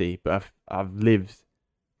like 60, but I've lived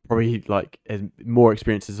probably like more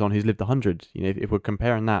experiences on who's lived 100. If we're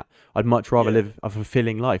comparing that, I'd much rather Yeah. live a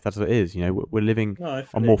fulfilling life. That's what it is. We're living No, I a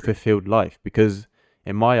fully more agree. fulfilled life because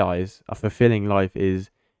in my eyes, a fulfilling life is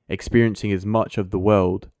experiencing as much of the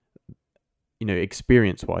world,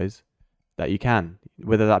 experience wise, that you can,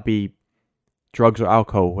 whether that be drugs or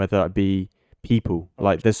alcohol, whether that be people. Oh,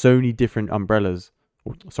 Like there's so many different umbrella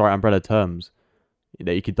terms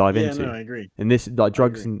that you could dive yeah. No, into. I agree. And this like I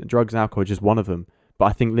agree. drugs and alcohol is just one of them. But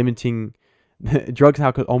I think limiting drugs and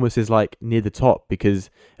alcohol almost is like near the top because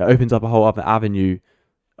it opens up a whole other avenue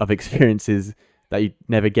of experiences that you'd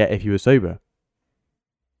never get if you were sober.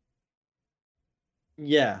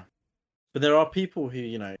 Yeah, but there are people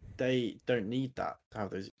who, they don't need that to have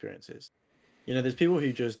those experiences. There's people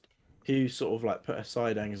who sort of like put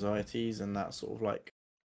aside anxieties and that sort of like,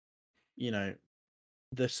 you know,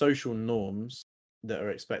 the social norms that are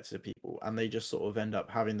expected of people, and they just sort of end up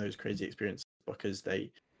having those crazy experiences because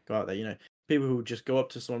they go out there. People who just go up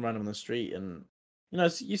to someone random on the street and,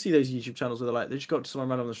 you see those YouTube channels where they're like, they just go up to someone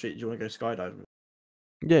random on the street, do you want to go skydiving?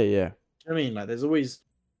 Yeah, yeah. Do you know what I mean? Like, there's always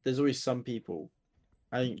some people.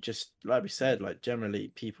 I think just like we said, like generally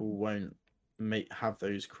people won't have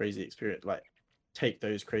those crazy experience, like take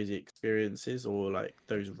those crazy experiences or like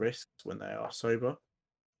those risks when they are sober.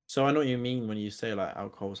 So I know what you mean when you say like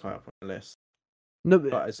alcohol's high up on the list, No,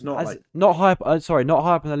 but but it's not as like not high up. Sorry, not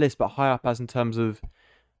high up on the list, but high up as in terms of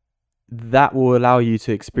that will allow you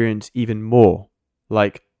to experience even more.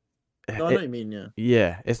 Like no, I know what it, you mean, yeah.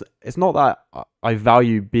 yeah. It's not that I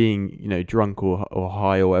value being drunk or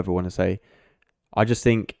high or whatever I want to say. I just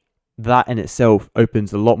think that in itself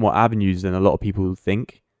opens a lot more avenues than a lot of people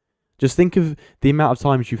think. Just think of the amount of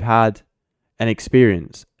times you've had an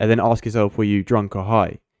experience and then ask yourself, were you drunk or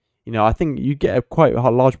high? I think you get a quite a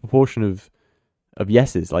large proportion of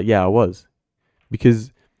yeses, like, yeah, I was.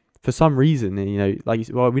 Because for some reason, like you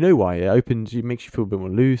said, well, we know why. It makes you feel a bit more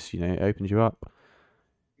loose, it opens you up.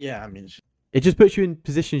 Yeah, I mean, It just puts you in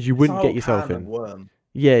positions you it's a wouldn't get whole yourself can of in. worm.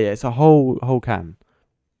 Yeah, it's a whole can.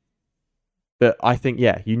 But I think,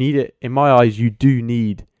 yeah, you need it. In my eyes, you do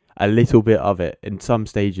need a little bit of it in some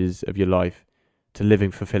stages of your life to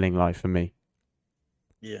living fulfilling life for me.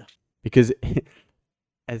 Yeah. Because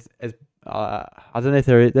as I don't know if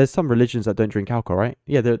there's some religions that don't drink alcohol, right?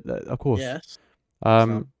 Yeah, of course. Yes.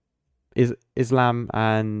 Um, is Islam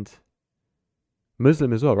and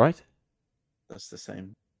Muslim as well, right? That's the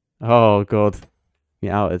same. Oh God,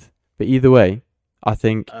 you're outed. But either way, I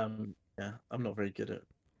think Yeah, I'm not very good at.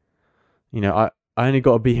 I only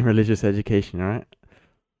got a B in religious education, right?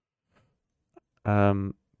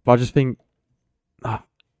 But I just think,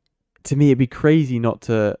 to me, it'd be crazy not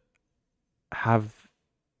to have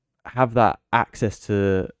that access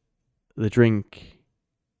to the drink.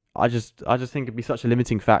 I just think it'd be such a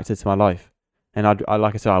limiting factor to my life. And I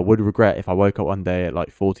like I said, I would regret if I woke up one day at like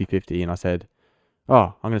 40, 50 and I said,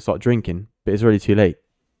 oh, I'm going to start drinking, but it's already too late.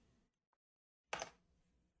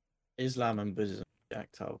 Islam and Buddhism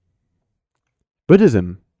act out.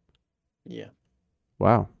 Buddhism? Yeah.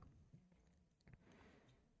 Wow.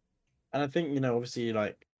 And I think, obviously,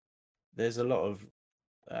 like, there's a lot of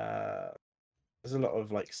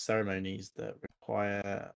like ceremonies that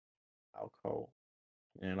require alcohol,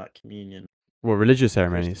 like communion. Well, religious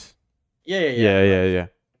ceremonies. Yeah. Yeah.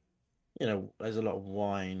 There's a lot of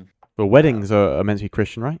wine. Well, weddings are meant to be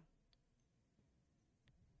Christian, right?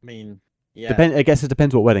 I mean, yeah. I guess it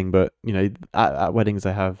depends what wedding, but at weddings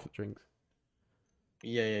they have drinks.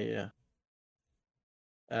 Yeah.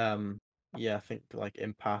 Yeah, I think like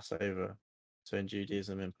in Passover, so in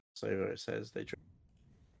Judaism, in Passover it says they drink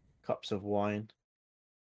cups of wine.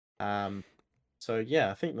 So yeah,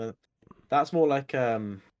 I think that's more like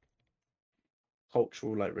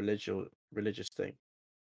cultural, like religious thing.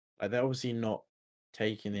 Like they're obviously not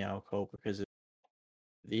taking the alcohol because of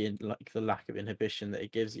the lack of inhibition that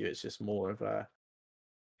it gives you. It's just more of a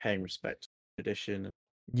paying respect to tradition.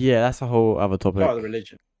 Yeah, that's a whole other topic. Part of the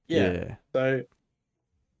religion. Yeah. So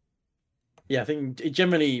yeah, I think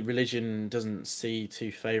generally religion doesn't see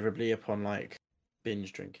too favorably upon like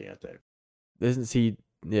binge drinking. I don't. Doesn't see.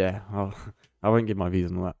 Yeah, I won't give my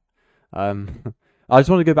views on that. I just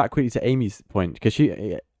want to go back quickly to Amy's point because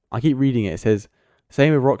I keep reading it. It says,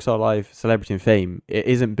 "Same with Rockstar Life, Celebrity and Fame. It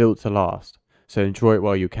isn't built to last, so enjoy it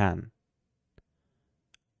while you can."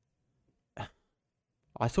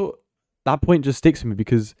 I thought that point just sticks with me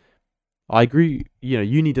because I agree.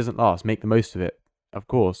 Uni doesn't last. Make the most of it, of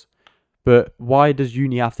course. But why does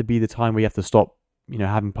uni have to be the time where you have to stop,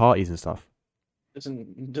 having parties and stuff?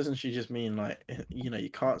 Doesn't she just mean like you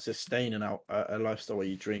can't sustain a lifestyle where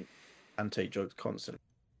you drink and take drugs constantly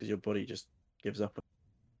because your body just gives up.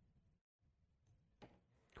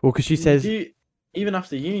 Well, because she says even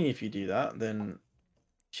after uni, if you do that, then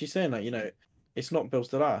she's saying like it's not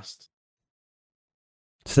built to last.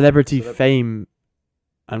 Celebrity, fame,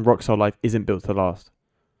 and Rockstar Life isn't built to last.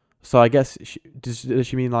 So I guess does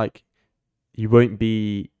she mean like you won't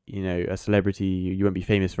be a celebrity, you won't be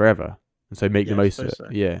famous forever, and so make the most of it. So.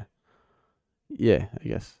 Yeah, I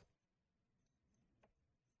guess.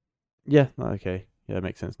 Yeah. Okay. Yeah, that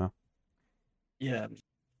makes sense now. Yeah.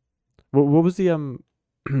 What was the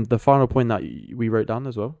the final point that we wrote down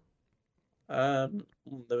as well? There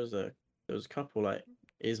was a couple like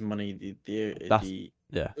is money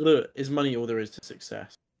yeah. Is money all there is to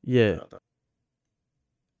success? Yeah.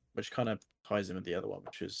 Which kind of ties in with the other one,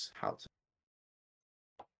 which is how to.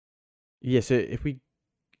 Yeah, so if we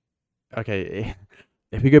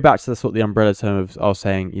go back to the sort of the umbrella term of I was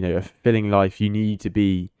saying, a fulfilling life, you need to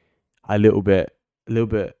be a little bit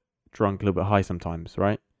drunk, a little bit high sometimes,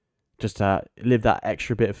 right? Just to live that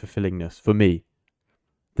extra bit of fulfillingness for me.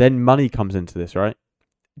 Then money comes into this, right?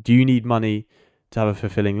 Do you need money to have a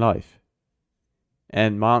fulfilling life?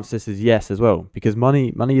 And my answer to this is yes as well, because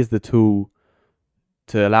money is the tool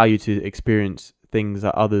to allow you to experience things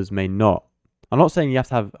that others may not. I'm not saying you have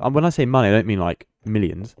to have. When I say money, I don't mean like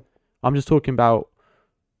millions. I'm just talking about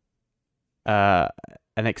an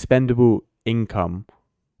expendable income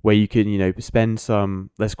where you can, spend some,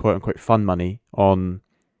 let's quote unquote, fun money on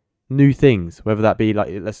new things, whether that be like,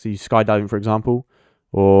 let's do skydiving, for example,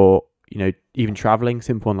 or, even traveling,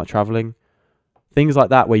 simple one like traveling, things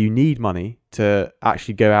like that where you need money to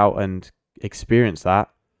actually go out and experience that.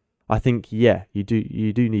 I think yeah, you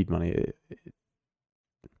do need money,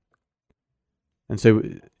 and so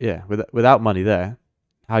yeah, without money there,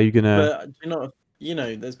 how are you gonna? But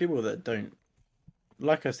there's people that don't.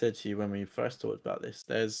 Like I said to you when we first talked about this,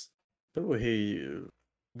 there's people who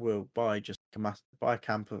will buy just buy a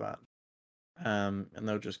camper van, and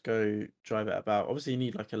they'll just go drive it about. Obviously, you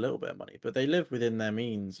need like a little bit of money, but they live within their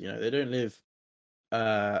means. They don't live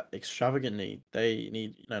extravagantly. They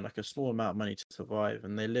need like a small amount of money to survive,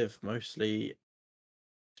 and they live mostly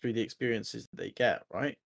through the experiences that they get,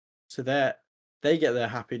 right? So they get their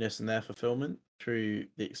happiness and their fulfillment through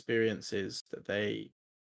the experiences that they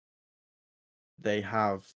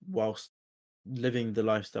have whilst living the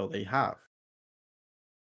lifestyle they have.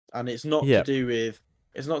 And Yeah, it's not to do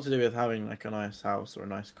with having like a nice house or a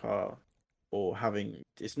nice car, or having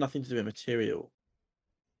it's nothing to do with material.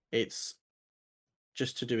 It's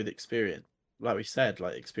just to do with experience. Like we said,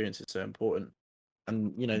 like experience is so important.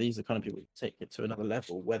 And these are the kind of people who take it to another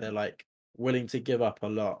level where they're like willing to give up a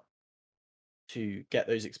lot to get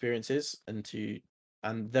those experiences, and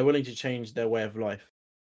they're willing to change their way of life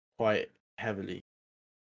quite heavily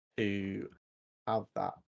to have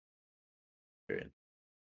that experience.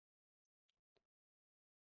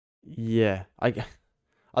 yeah. I don't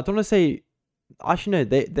want to say. Actually,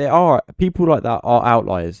 no. There are people like that are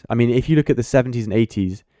outliers. I mean, if you look at the 70s and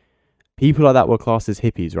 80s, people like that were classed as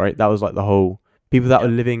hippies, right? That was like the whole people that were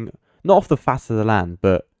Yeah. living not off the fat of the land,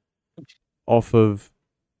 but off of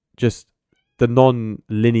just the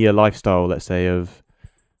non-linear lifestyle, let's say, of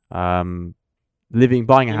um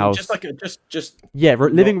buying a You mean just house. like just Yeah,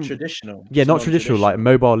 not living. traditional, Yeah, just not traditional, like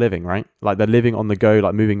non-traditional? mobile living, right? Like they're living on the go,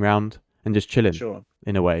 like moving around and just chilling Sure.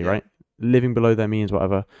 in a way, Yeah. right? Living below their means,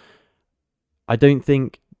 whatever. I don't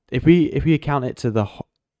think if we account it to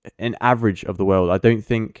an average of the world, I don't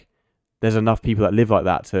think there's enough people that live like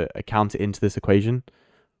that to account it into this equation.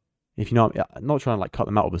 If you know, I'm not trying to like cut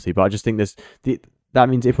them out, obviously, but I just think that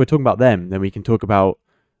means if we're talking about them, then we can talk about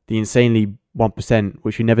the insanely 1%,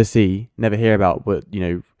 which we never see, never hear about, but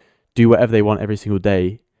do whatever they want every single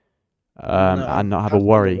day, No, and not have a that's not the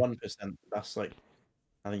worry. 1%. That's like,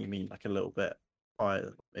 I think you mean like a little bit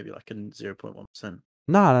higher, maybe like a 0.1%.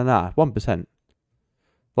 Nah, 1%.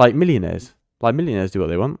 Like millionaires do what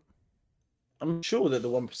they want. I'm sure that the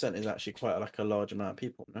 1% is actually quite like a large amount of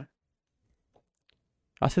people, no?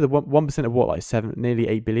 I say the 1% of what, like nearly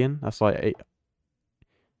 8 billion. That's like eight.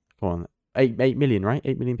 Come on, 8 million, right?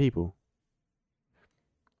 8 million people.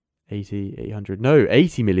 800. No,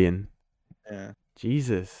 80 million. Yeah.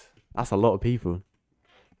 Jesus, that's a lot of people.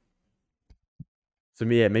 So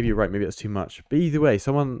yeah, maybe you're right. Maybe that's too much. But either way, I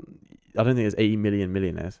don't think there's 80 million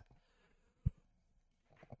millionaires.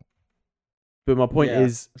 But my point Yeah.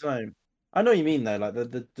 is, So I know what you mean though, like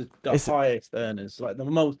the it's highest earners, like the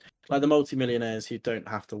multi-millionaires who don't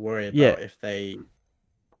have to worry yeah, about if they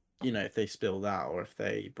spill that or if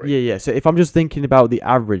they break yeah. things. So if I'm just thinking about the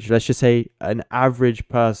average, let's just say an average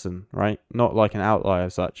person, right? Not like an outlier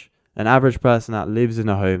as such. An average person that lives in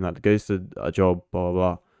a home, that goes to a job, blah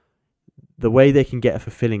blah blah. The way they can get a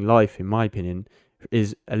fulfilling life, in my opinion,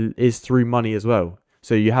 is through money as well.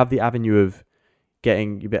 So you have the avenue of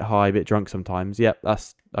getting a bit high, a bit drunk sometimes. Yep,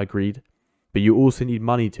 that's agreed. But you also need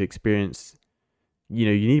money to experience. You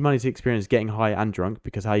need money to experience getting high and drunk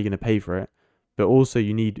because how are you going to pay for it? But also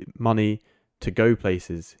you need money to go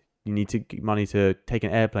places. You need money to take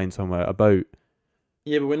an airplane somewhere, a boat.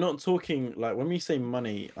 Yeah, but we're not talking like when we say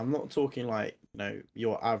money, I'm not talking like,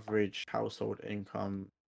 your average household income.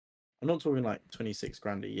 I'm not talking like 26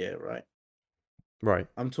 grand a year, right? Right.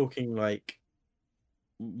 I'm talking like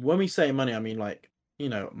when we say money, I mean like,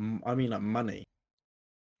 I mean like money,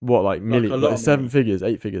 What, like like a million, lot like of seven money. figures,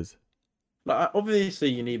 8 figures? Like obviously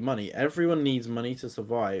you need money. Everyone needs money to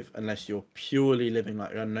survive unless you're purely living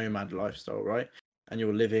like a nomad lifestyle, right? And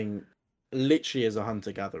you're living literally as a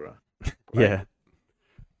hunter gatherer, right? Yeah.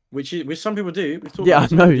 Which some people do. We've talked Yeah, about I this.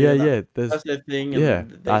 Some know. people do, Yeah, and yeah. that's their thing, Yeah,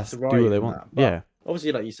 and they that's do what thrive they in want. that. But Yeah.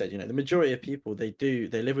 obviously, like you said, the majority of people they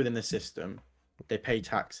live within the system, they pay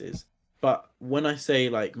taxes. But when I say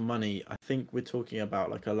like money, I think we're talking about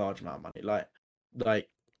like a large amount of money. Like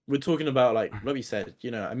we're talking about like we said,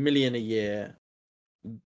 a million a year.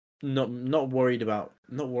 Not worried about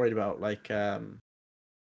like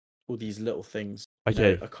all these little things.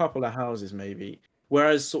 Okay. A couple of houses maybe.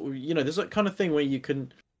 Whereas sort of there's that kind of thing where you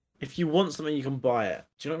can, if you want something, you can buy it.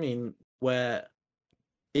 Do you know what I mean? Where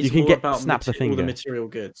You it's can more get about snap the all the finger. material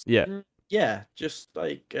goods. Yeah. Yeah, just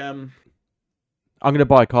like I'm gonna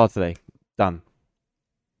buy a car today. Done.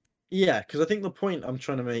 yeah, because I think the point I'm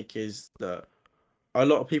trying to make is that a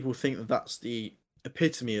lot of people think that that's the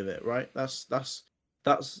epitome of it, right? That's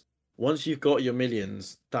once you've got your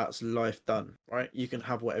millions, that's life done, right? You can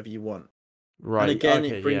have whatever you want. And Right. again,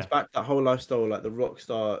 Okay. it brings Yeah. back that whole lifestyle, like the rock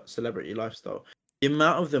star celebrity lifestyle. The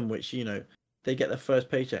amount of them which, they get their first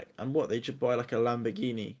paycheck and what they should buy like a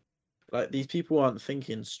Lamborghini. Like these people aren't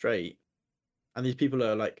thinking straight, and these people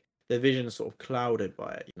are like their vision is sort of clouded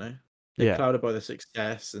by it, They're Yeah. clouded by the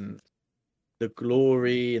success and the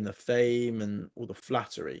glory and the fame and all the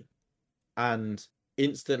flattery. And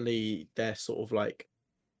instantly they're sort of like,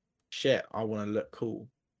 shit, I want to look cool.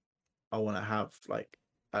 I want to have like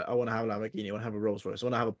I want to have a Lamborghini. I want to have a Rolls Royce. I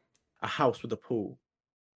want to have a house with a pool.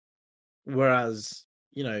 Whereas,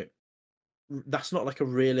 that's not like a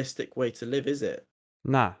realistic way to live, is it?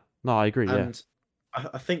 Nah. No, I agree. Yeah. And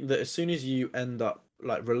I think that as soon as you end up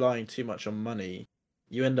like relying too much on money,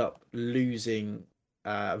 you end up losing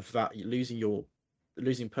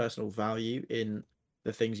losing personal value in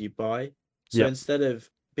the things you buy. So Yep. instead of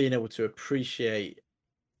being able to appreciate,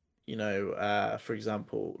 for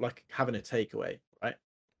example, like having a takeaway, right?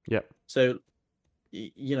 Yep. So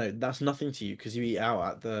that's nothing to you because you eat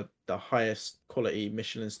out at the highest quality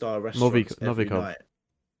Michelin star restaurants every Novikov. night.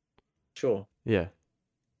 Sure. Yeah.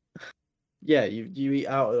 Yeah, you eat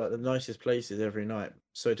out at like the nicest places every night,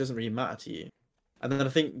 so it doesn't really matter to you. And then I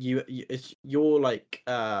think it's your like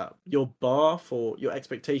your bar for your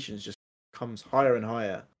expectations just comes higher and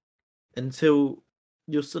higher until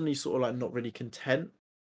you're suddenly sort of like not really content.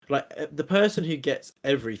 Like the person who gets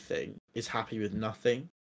everything is happy with nothing,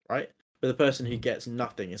 right? But the person who gets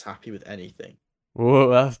nothing is happy with anything. Whoa,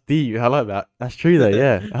 that's deep. I like that. That's true though.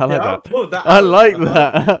 Yeah, I like I that. pulled that I out like of my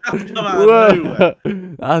that. mouth. That's come out of nowhere.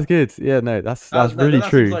 Whoa, that's good. Yeah, no, that's really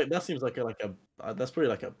true. That seems like that's probably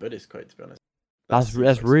like a Buddhist quote, to be honest. That's Seems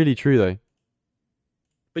like really true though.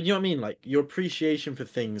 But you know what I mean? Like your appreciation for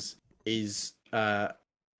things is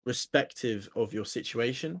respective of your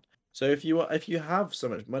situation. So if you have so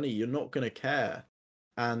much money, you're not gonna care.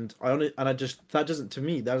 And I just that doesn't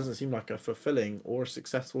seem like a fulfilling or a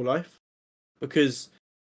successful life, because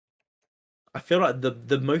I feel like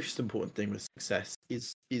the most important thing with success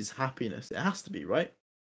is happiness. It has to be, right?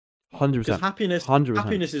 100%. Because 100%.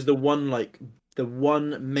 happiness is the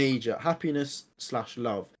one major happiness /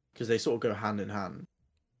 love, because they sort of go hand in hand.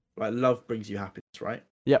 Like love brings you happiness, right?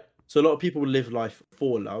 Yep. So a lot of people live life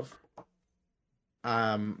for love,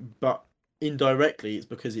 but indirectly it's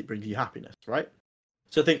because it brings you happiness, right?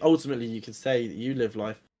 So I think ultimately you could say that you live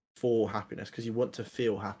life for happiness because you want to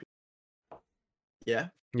feel happy. Yeah.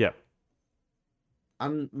 Yep.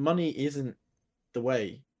 And money isn't the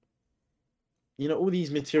way. All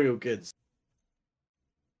these material goods.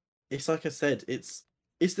 It's like I said, it's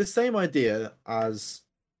the same idea as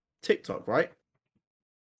TikTok, right?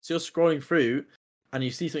 So you're scrolling through and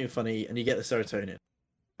you see something funny and you get the serotonin.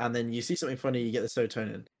 And then you see something funny, you get the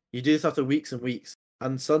serotonin. You do this after weeks and weeks,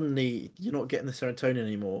 and suddenly you're not getting the serotonin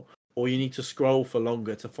anymore, or you need to scroll for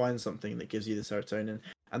longer to find something that gives you the serotonin.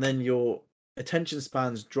 And then your attention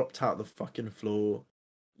span's dropped out the fucking floor.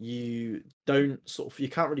 You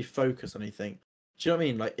can't really focus on anything. Do you know what I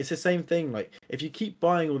mean? Like, it's the same thing. Like, if you keep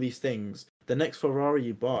buying all these things, the next Ferrari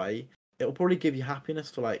you buy, it'll probably give you happiness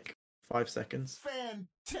for like 5 seconds.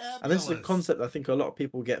 Fantabulous. And this is a concept I think a lot of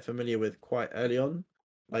people get familiar with quite early on.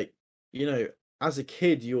 Like, as a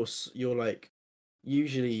kid, you're like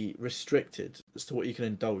usually restricted as to what you can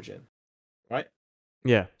indulge in, right?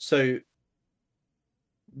 Yeah. So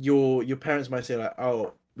your parents might say like,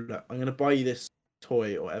 "Oh, look, I'm gonna buy you this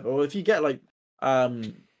toy or whatever." Or if you get like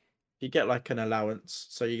an allowance,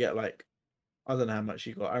 so you get like, I don't know how much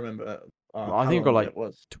you got. I remember. I think I got like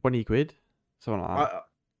 20 quid, something like that.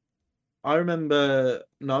 I remember.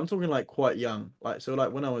 No, I'm talking like quite young. Like, so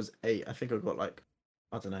like when I was 8, I think I got like,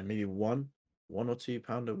 I don't know, maybe £1 or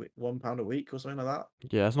 £2 a week, £1 a week or something like that.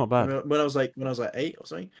 Yeah, that's not bad. When I was like 8 or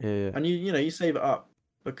something. Yeah. And you save it up,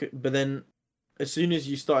 but then as soon as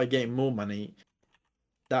you started getting more money,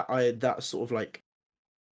 that sort of like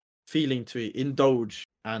feeling to indulge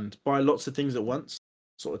and buy lots of things at once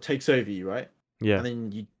sort of takes over you, right? Yeah.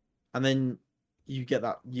 And then you get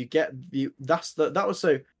that that was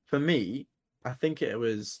so for me. I think it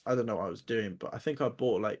was, I don't know what I was doing, but I think I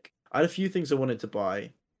bought I had a few things I wanted to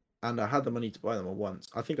buy, and I had the money to buy them at once.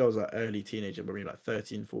 I think I was like early teenager, maybe like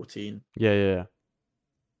 13, 14. Yeah.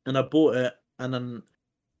 And I bought it, and then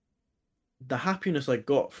the happiness I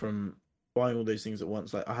got from buying all those things at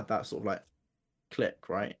once, like I had that sort of like click,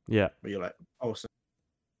 right? Yeah. Where you're like, oh,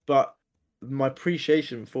 but my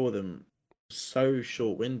appreciation for them was so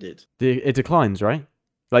short-winded. It declines, right?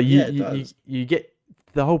 Like you get,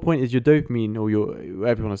 the whole point is your dopamine or your,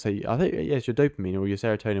 whatever you want to say. I think it's your dopamine or your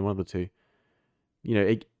serotonin, one of the two.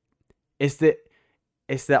 It's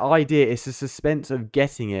it's the idea. It's the suspense of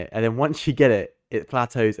getting it, and then once you get it, it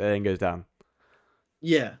plateaus and then goes down.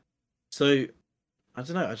 Yeah. So I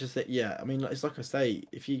don't know. I just think, yeah. I mean, it's like I say,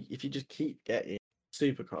 if you just keep getting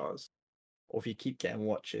supercars, or if you keep getting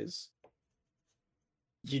watches,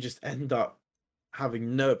 you just end up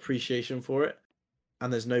having no appreciation for it,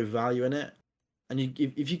 and there's no value in it. And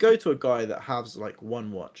if you go to a guy that has like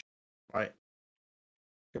one watch, right,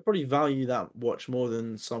 he'll probably value that watch more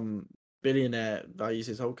than some billionaire values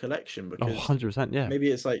his whole collection, Oh, because 100%, yeah.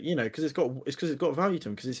 maybe it's like, because it's got value to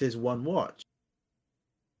him because it's his one watch.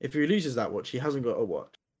 If he loses that watch, he hasn't got a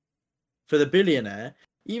watch. For the billionaire,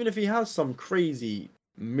 even if he has some crazy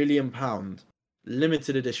 £1 million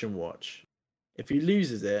limited edition watch, if he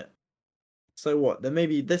loses it, so what? Then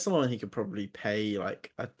maybe there's someone he could probably pay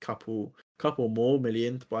like a couple more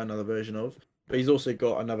million to buy another version of, but he's also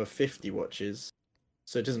got another 50 watches,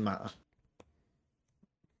 so it doesn't matter.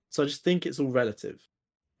 So I just think it's all relative,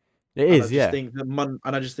 It and I is, just yeah. think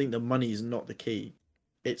the money is not the key.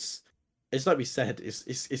 It's it's like we said,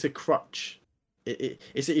 it's a crutch.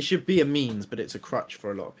 It should be a means, but it's a crutch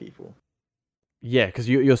for a lot of people. Yeah, because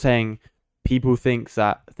you're saying people think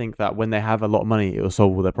that when they have a lot of money, it will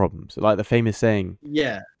solve all their problems. Like the famous saying,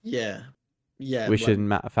 Yeah, yeah, yeah. which Like, in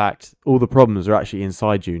matter of fact, all the problems are actually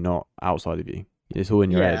inside you, not outside of you. It's all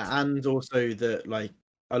in your head. yeah, and also that like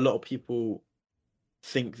a lot of people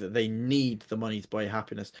think that they need the money to buy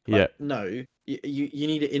happiness. Yeah, Like, no, you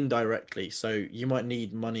need it indirectly. So you might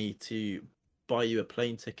need money to buy you a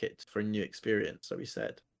plane ticket for a new experience. So we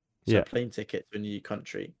said, so a yeah, plane ticket to a new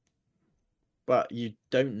country, but you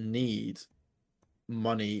don't need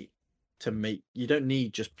money to make. You don't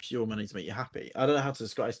need just pure money to make you happy. I don't know how to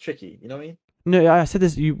describe. It's tricky. You know what I mean? no, I said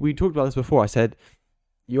this. We talked about this before. I said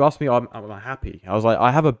you asked me, am I happy? I was like,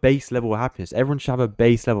 I have a base level of happiness. Everyone should have a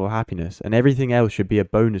base level of happiness, and everything else should be a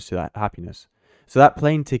bonus to that happiness. So that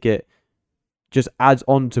plane ticket just adds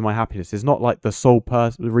on to my happiness. It's not like the sole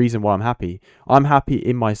the reason why I'm happy. I'm happy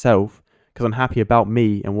in myself because I'm happy about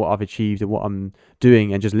me and what I've achieved and what I'm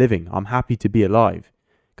doing and just living. I'm happy to be alive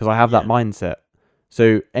because I have that Yeah. mindset.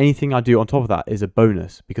 So anything I do on top of that is a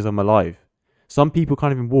bonus because I'm alive. Some people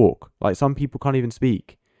can't even walk. Like some people can't even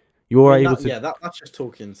speak. I You're mean able that. to. Yeah, that's just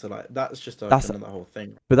talking to like. That's just like That's another whole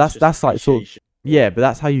thing. but It's just that's like sort of appreciation yeah. or But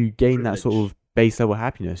that's how you gain that sort privilege. of base level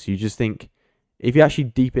happiness. You just think if you actually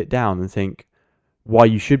deep it down and think why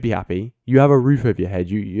you should be happy. You have a roof over your head.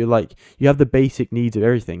 You're like you have the basic needs of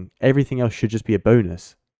everything. Everything else should just be a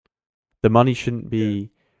bonus. The money shouldn't Yeah.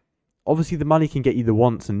 be obviously the money can get you the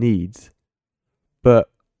wants and needs, but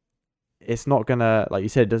it's not gonna like you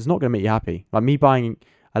said, it's not gonna make you happy. Like me buying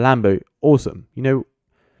a Lambo, awesome.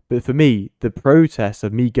 But for me, the process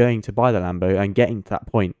of me going to buy the Lambo and getting to that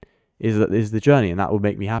point is the journey and that will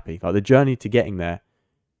make me happy. Like the journey to getting there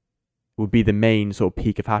would be the main sort of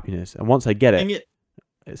peak of happiness. And once I get I it, think it.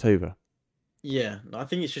 it's over. Yeah, no, I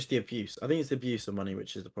think it's just the abuse. I think it's the abuse of money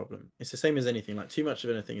which is the problem. It's the same as anything. Like too much of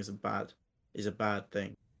anything is a bad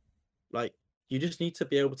thing. Like you just need to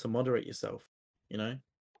be able to moderate yourself. You know,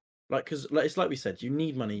 like because like, it's like we said, you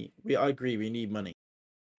need money. I agree, we need money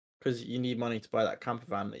because you need money to buy that camper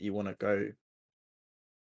van that you want to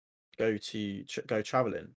go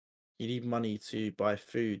traveling. You need money to buy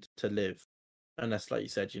food to live, unless like you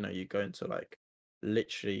said, you go into like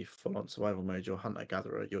literally full on survival mode. You're hunter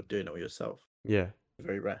gatherer. You're doing it all yourself. Yeah,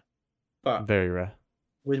 Very rare. But very rare.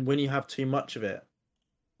 when you have too much of it,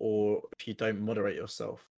 or if you don't moderate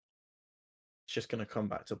yourself, it's just going to come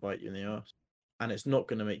back to bite you in the ass, and it's not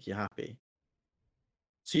going to make you happy.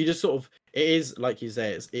 So you just sort of, it is like you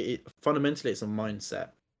say, fundamentally it's a mindset.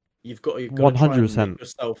 You've got to try and make 100%.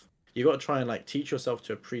 yourself. You've got to try and like teach yourself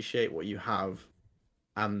to appreciate what you have,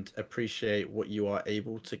 and appreciate what you are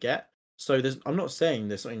able to get. So I'm not saying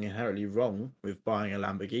there's something inherently wrong with buying a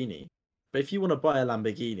Lamborghini, but if you want to buy a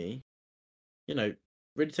Lamborghini, you know,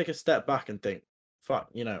 really take a step back and think, fuck,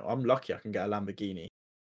 I'm lucky I can get a Lamborghini.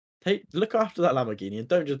 Look after that Lamborghini and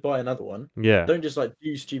don't just buy another one. Yeah. Don't just like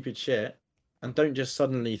do stupid shit, and don't just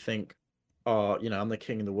suddenly think, oh, I'm the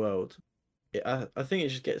king of the world. I think it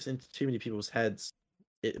just gets into too many people's heads.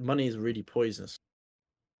 Money is really poisonous.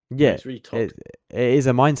 Yeah, It's really it toxic. it is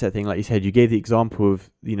a mindset thing, like you said. You gave the example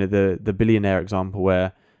of the billionaire example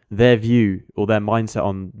where their view or their mindset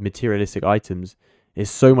on materialistic items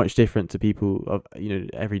is so much different to people of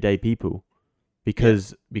everyday people Yeah,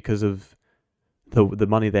 because of the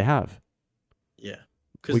money they have. yeah.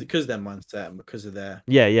 We Because their mindset and because of their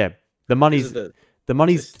yeah. The because of money's the the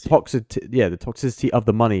money's toxicity. toxic. Yeah, the toxicity of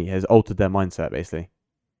the money has altered their mindset basically.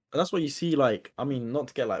 And that's why you see, like, I mean, not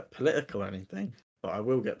to get like political or anything, but I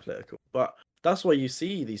will get political. But that's why you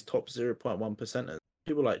see these top 0.1 percenters,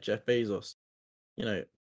 people like Jeff Bezos. you know,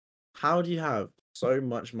 how do you have so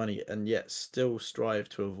much money and yet still strive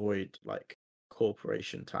to avoid like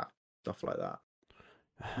corporation tax, stuff like that?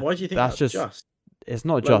 Why do you think That's that's just just? it's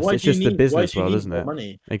not Like, just. It's just the why business do you world, need isn't more it?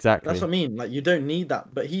 money? That's what Exactly. I mean. Like, you don't need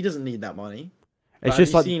that, but he doesn't need that money. It's Like, have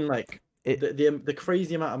just you like seen like it. the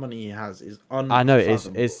crazy amount of money he has is I know it's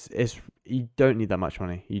unfathomable. it's it's you don't need that much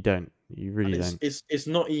money. You don't. You And really don't. it's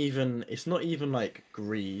not even like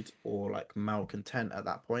greed or like malcontent at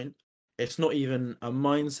that point. It's not even a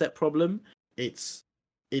mindset problem. It's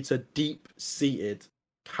it's a deep seated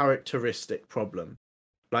characteristic problem.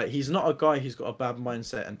 Like, he's not a guy who's got a bad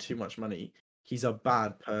mindset and too much money. He's a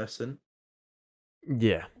bad person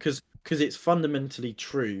Yeah. because it's fundamentally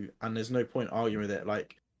true, and there's no point arguing with it.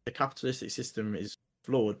 Like, the capitalistic system is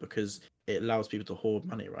flawed because it allows people to hoard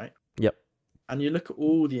money, right? Yep. And you look at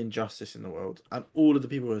all the injustice in the world and all of the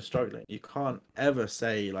people who are struggling, you can't ever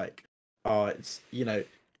say like, oh, it's,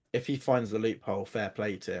 if he finds the loophole, fair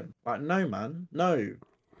play to him. Like, no, man, no.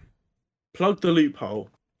 Plug the loophole,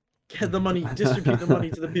 get the money, distribute the money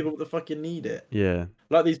to the people that fucking need it. Yeah.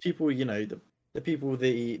 Like these people, the people,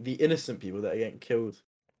 the innocent people that are getting killed.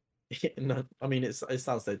 No, I mean, it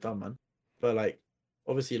sounds so dumb, man. But like,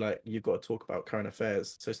 obviously, like, you've got to talk about current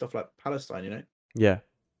affairs. So stuff like Palestine. Yeah.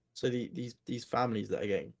 So these families that are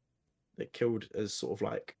getting that killed as sort of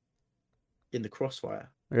like in the crossfire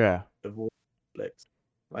Yeah. of war conflict.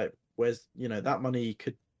 Like, where's that money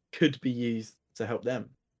could be used to help them.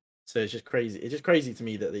 So it's just crazy. It's just crazy to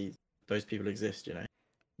me that those people exist,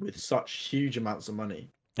 with such huge amounts of money.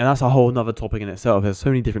 And that's a whole nother topic in itself. There's so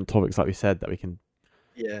many different topics, like we said, that we can.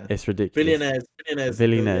 Yeah, It's ridiculous. billionaires.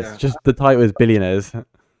 Billionaires. Yeah. Just the title is billionaires.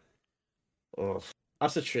 Oh,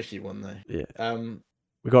 that's a tricky one though. Yeah. Um,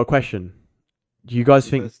 We got a question. Do you guys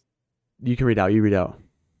think this you can read out? You read out.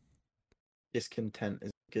 discontent is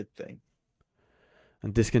a good thing.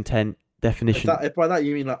 And discontent definition. If by that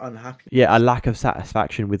you mean like unhappy. Yeah, a lack of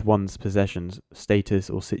satisfaction with one's possessions, status,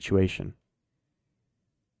 or situation.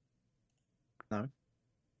 No.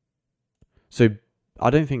 So I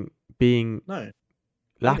don't think being No, I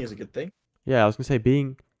lack. think it's a good thing. Yeah, I was gonna say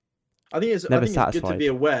being I think it's never good to satisfied. be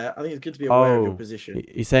aware. I think it's good to be aware of your Oh, position.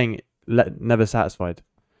 he's saying never satisfied.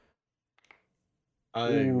 Oh,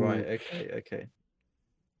 right. Ooh. Okay.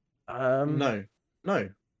 Um. No, no.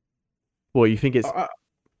 Well, you think I, it's I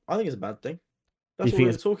I think it's a bad thing. you That's what think we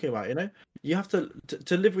were it's talking about. You have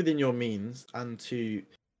to live within your means and to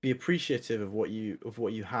be appreciative of what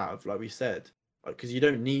you have. Like we said, because you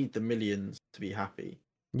don't need the millions to be happy.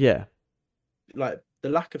 yeah, Like, the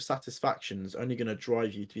lack of satisfaction is only going to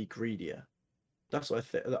drive you to be greedier. That's what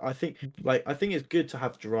I think. I think it's good to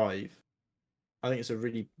have drive. I think it's a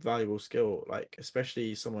really valuable skill. Like,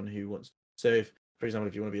 especially someone who wants. So, if, for example,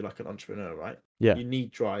 if you want to be like an entrepreneur, right? yeah, You need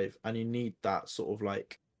drive and you need that sort of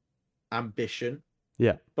like ambition.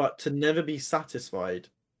 yeah, But to never be satisfied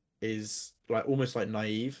is like almost like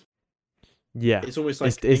naive. yeah. It's almost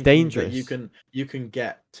It's like it's thinking that dangerous. you can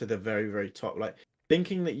get to the very, very top. Like,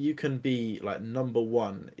 thinking that you can be like number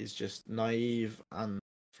one is just naive, and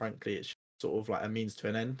frankly, it's sort of like a means to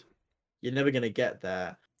an end. You're never going to get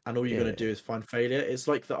there, and all you're going Yeah, to do is find failure. It's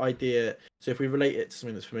like the idea. So if we relate it to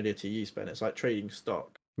something that's familiar to you, Ben, it's like trading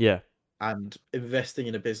stock yeah, and investing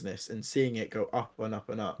in a business and seeing it go up and up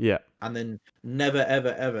and up, yeah. and then never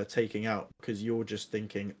ever ever taking out because you're just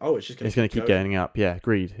thinking, oh, it's just going It's to gonna keep keep going. getting up. Yeah,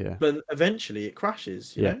 greed. Yeah, But eventually it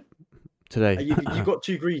crashes. yeah. Today. You got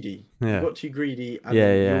too greedy. You Yeah, got too greedy, and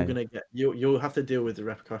yeah, then yeah. you'll have to deal with the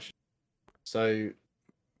repercussions. So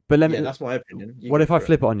But let yeah, me. that's my opinion. You What go if I for it.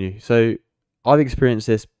 flip it on you? So I've experienced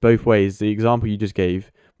this both ways. The example you just gave,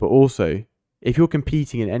 but also if you're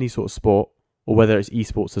competing in any sort of sport, or whether it's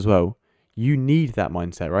esports as well, you need that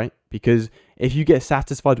mindset, right? Because if you get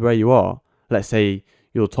satisfied where you are, let's say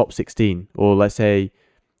you're top 16, or let's say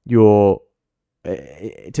you're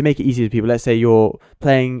to make it easier to people, let's say you're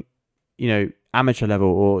playing, amateur level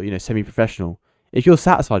or semi-professional. If you're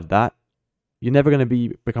satisfied with that, you're never going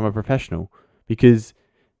to become a professional because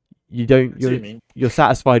you don't. I see what you mean. You're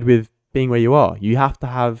satisfied with being where you are. You have to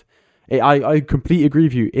have. I completely agree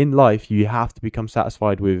with you. In life, you have to become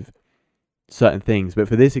satisfied with certain things. But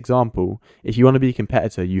for this example, if you want to be a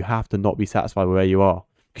competitor, you have to not be satisfied with where you are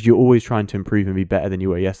because you're always trying to improve and be better than you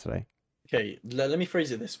were yesterday. Okay, let me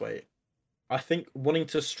phrase it this way. I think wanting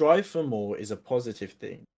to strive for more is a positive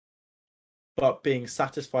thing, but being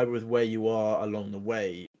satisfied with where you are along the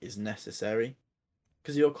way is necessary.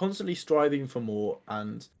 Because you're constantly striving for more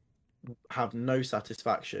and have no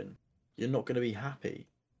satisfaction, you're not going to be happy.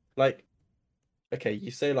 Like, okay,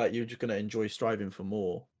 you say like you're just going to enjoy striving for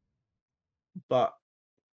more, but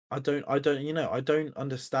I don't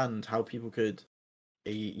understand how people could,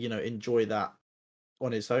 enjoy that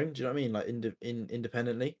on its own. Do you know what I mean? Like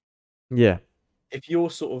independently. Yeah. If you're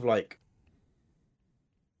sort of like,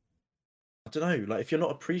 I don't know, like if you're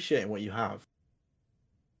not appreciating what you have,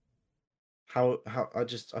 how I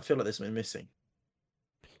feel like there's something missing.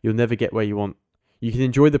 You'll never get where you want. You can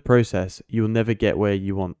enjoy the process. You'll never get where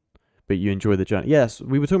you want, but you enjoy the journey. Yes,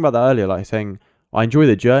 we were talking about that earlier, like saying I enjoy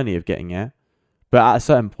the journey of getting there, but at a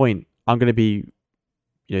certain point, I'm going to be,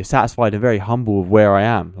 satisfied and very humble of where I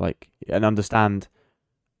am, like, and understand.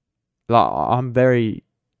 Like, I'm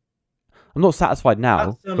not satisfied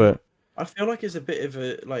now, That's but I feel like it's a bit of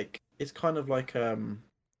a like it's kind of like oh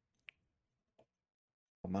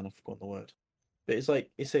man, I've forgotten the word. But it's like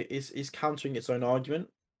it's countering its own argument.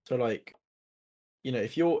 So like,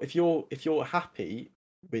 if you're happy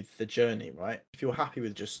with the journey, right? If you're happy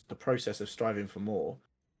with just the process of striving for more,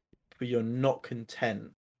 but you're not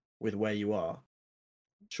content with where you are,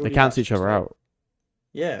 they surely cancel that's each just other like, out.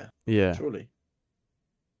 yeah, Yeah, surely.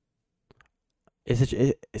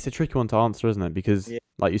 it's a tricky one to answer, isn't it? Because, Yeah.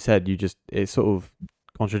 like you said, it sort of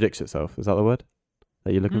contradicts itself. Is that the word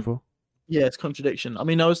that you're looking Mhm. for? Yeah, it's contradiction. I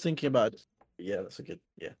mean, I was thinking about it. Yeah, that's a good,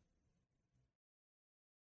 yeah.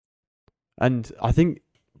 And I think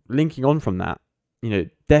linking on from that,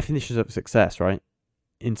 definitions of success, right?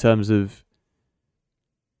 In terms of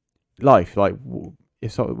life, like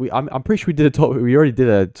it's sort of, I'm pretty sure we already did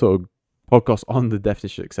a sort of podcast on the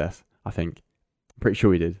definition of success. I think I'm pretty sure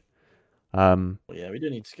we did. Well, yeah, we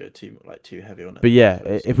don't need to go too heavy on it. But yeah,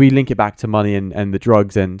 First. if we link it back to money and the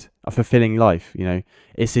drugs and a fulfilling life,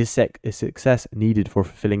 is success needed for a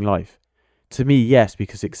fulfilling life? To me, yes,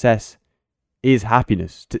 because success is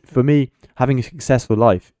happiness. For me, having a successful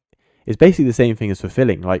life is basically the same thing as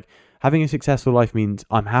fulfilling. Like, having a successful life means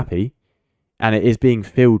I'm happy, and it is being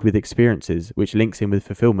filled with experiences, which links in with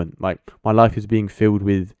fulfillment. Like, my life is being filled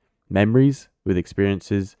with memories, with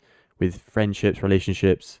experiences, with friendships,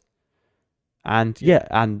 relationships, and Yeah.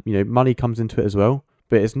 and money comes into it as well.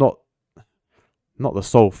 But it's not the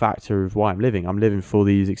sole factor of why I'm living. I'm living for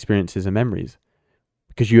these experiences and memories,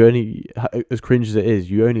 because you only, as cringe as it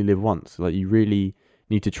is, you only live once. Like, you really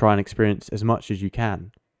need to try and experience as much as you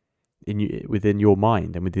can within your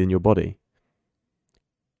mind and within your body.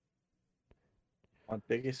 My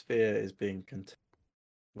biggest fear is being content,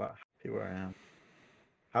 like happy where I am.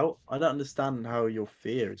 How I don't understand how your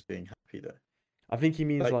fear is being happy though. I think he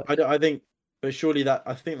means Like like, I don't. I think, but surely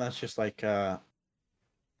I think that's just like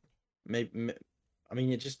maybe. I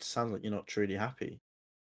mean, it just sounds like you're not truly happy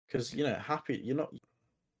because happy. You're not.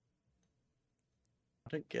 I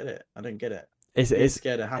don't get it. I don't get it. it's Being it's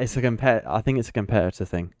scared of it's a happiness. I think it's a competitor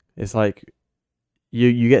thing. It's like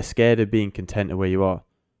you get scared of being content where you are,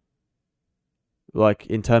 like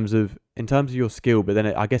in terms of your skill, but then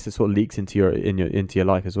I guess it sort of leaks into your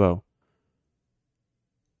life as well.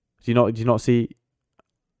 Do you not see?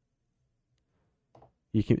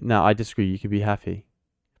 You can No, I disagree. You can be happy,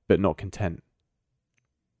 but not content.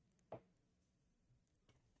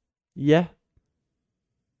 Yeah,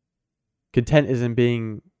 content isn't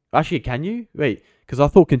being. Actually, can you wait? Because I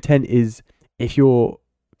thought content is, if you're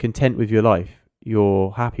content with your life,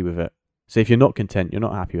 you're happy with it. So if you're not content, you're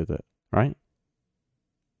not happy with it, right?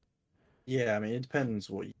 Yeah, I mean, it depends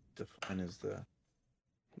what you define as the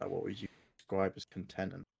like what would you describe as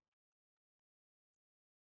content and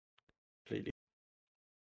completely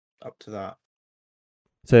up to that.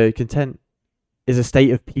 So content is a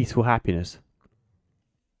state of peaceful happiness.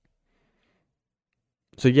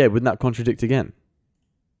 So yeah, wouldn't that contradict again?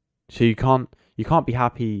 So you can't be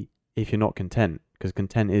happy if you're not content, because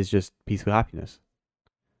content is just peaceful happiness.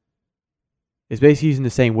 It's basically using the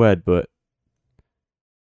same word, but,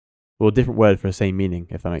 well, a different word for the same meaning,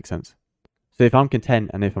 if that makes sense. So if I'm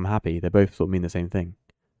content and if I'm happy, they both sort of mean the same thing.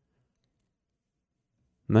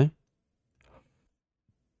 No?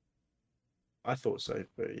 I thought so,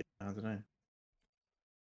 but yeah, I don't know.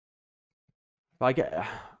 But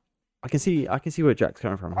I can see where Jack's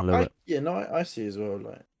coming from a little bit. Yeah, no, I see as well.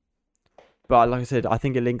 Like, But like I said, I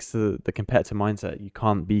think it links to the competitor mindset. You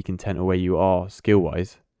can't be content where you are skill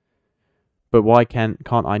wise. But why can't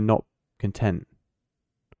I not content?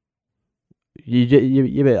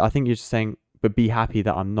 I think you're just saying, but be happy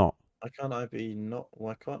that I'm not. why can't I be not?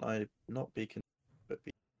 Why can't I not be content, but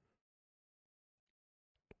be?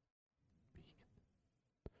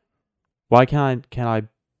 Why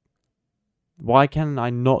why can I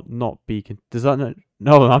not be does that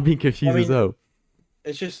no, I'm being I confused as mean, well.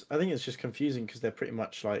 I think it's just confusing because they're pretty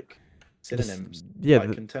much like This, synonyms. yeah,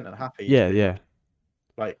 Like content and happy is yeah, pretty yeah. much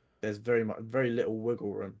like there's very little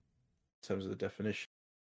wiggle room in terms of the definition.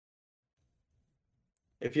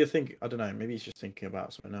 If you think, I don't know, maybe he's just thinking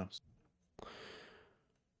about something else.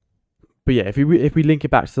 But yeah, if we link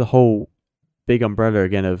it back to the whole big umbrella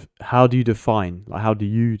again of how do you define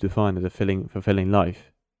a fulfilling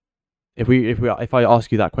life? If I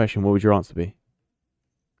ask you that question, what would your answer be?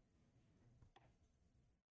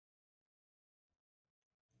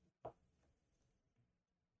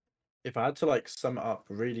 If I had to like sum it up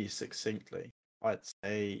really succinctly, I'd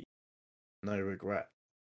say no regret.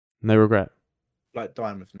 No regret. Like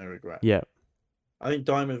dying with no regret. Yeah. I think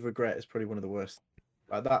dying with regret is probably one of the worst.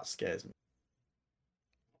 Like that scares me.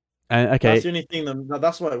 And That's okay, the only thing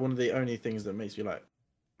that's like one of the only things that makes me like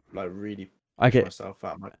really push okay. myself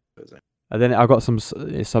out of my comfort zone. And then I got some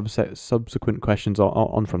subsequent questions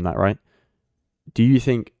on from that. Right? Do you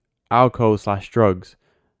think alcohol/drugs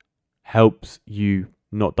helps you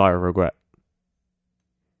not die of regret?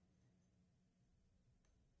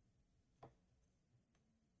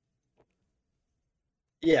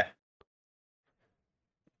 Yeah.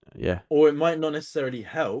 Yeah. Or it might not necessarily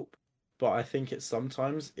help, but I think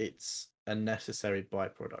sometimes it's a necessary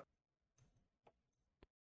byproduct.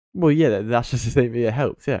 Well, yeah, that's just the same. It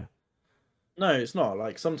helps. Yeah. No, it's not.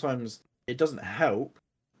 Like sometimes it doesn't help,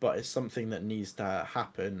 but it's something that needs to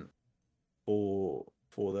happen for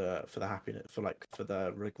the happiness for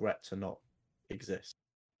the regret to not exist.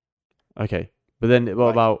 Okay. But then what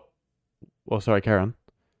Like about? Well, sorry, Karen.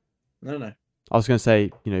 no. I was going to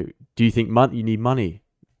say, do you think you need money?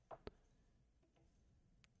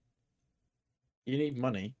 You need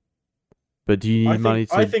money. But do you I need think money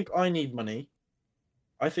I to? think I need money.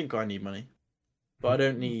 I think I need money. But I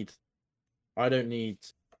don't need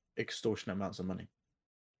extortionate amounts of money.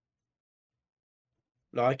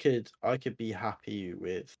 Like I could be happy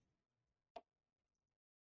with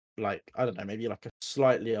like I don't know, maybe like a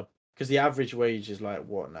slightly up because the average wage is like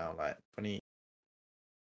what now? Like 20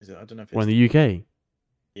 is it? I don't know if Well, in it's the UK,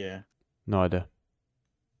 yeah. no idea.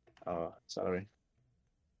 Salary.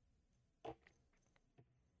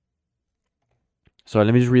 Sorry,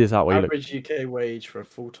 let me just read this out while you look. Average UK wage for a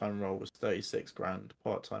full-time role was 36 grand,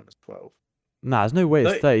 part-time was 12. Nah, there's no way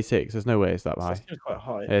it's So 36. There's no way it's that that high. seems quite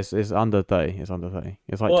high. It's under 30. It's under 30.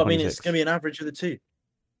 It's like Well, I mean, it's going 26. to be an average of the two.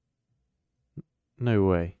 No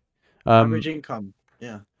way. Average income.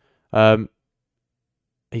 Yeah. Um,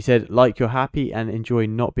 he said, like you're happy and enjoy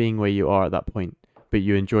not being where you are at that point, but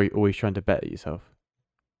you enjoy always trying to better yourself.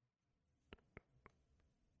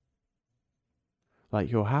 Like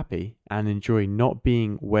you're happy and enjoy not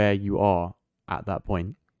being where you are at that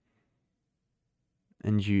point,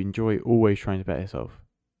 and you enjoy always trying to better yourself.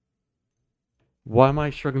 Why am I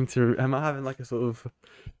struggling to? Am I having like a sort of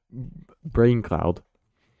brain cloud?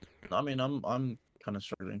 I mean, I'm kind of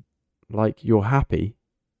struggling. Like you're happy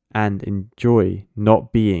and enjoy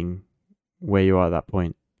not being where you are at that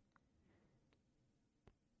point.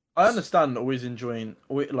 I understand always enjoy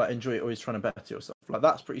always trying to better yourself. Like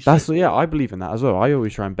that's pretty That's yeah, straightforward. I believe in that as well. I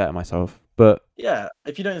always try and better myself, but Yeah,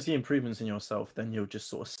 if you don't see improvements in yourself, then you'll just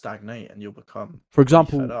sort of stagnate and you'll become for pretty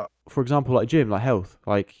fed example, up. like gym, like health,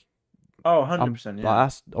 like Oh, I'm 100%, like yeah.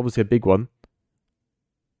 that's obviously a big one.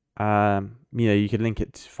 You can link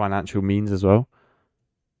it to financial means as well,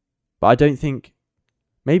 but I don't think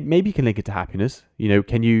maybe you can link it to happiness.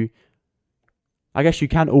 Can you? I guess you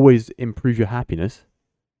can always improve your happiness.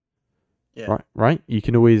 Yeah. Right, right. You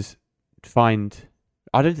can always find.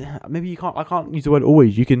 I don't. Maybe you can't. I can't use the word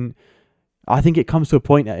always. You can. I think it comes to a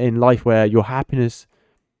point in life where your happiness,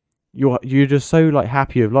 you're just so like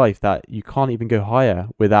happy with life that you can't even go higher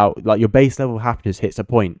without like your base level of happiness hits a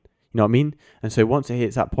point. You know what I mean? And so once it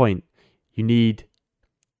hits that point, you need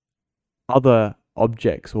other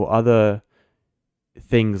objects or other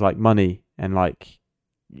things like money and like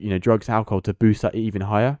drugs, alcohol to boost that even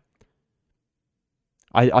higher.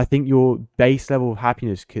 I think your base level of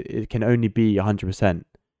happiness can only be 100%, and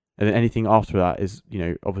then anything after that is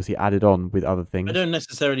obviously added on with other I things. don't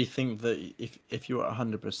necessarily think that if you're at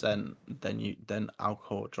 100%, then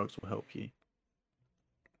alcohol or drugs will help you.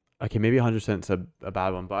 Okay, maybe 100% is a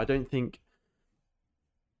bad one, but I don't think.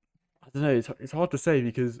 I don't know. It's hard to say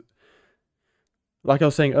because, like I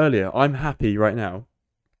was saying earlier, I'm happy right now.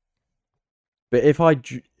 But if I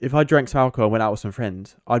drank some alcohol and went out with some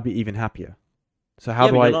friends, I'd be even happier. So how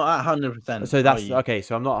Yeah, do but you're I? not at 100%, So are that's you? okay.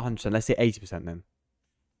 So I'm not 100%. Let's say 80% then.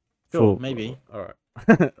 Sure, For maybe. all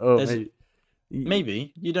right. Oh, There's maybe.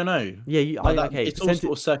 maybe you don't know. Yeah, Like that, okay. it's all Percentage.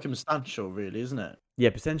 sort of circumstantial, really, isn't it?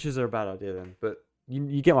 Yeah, percentages are a bad idea then. But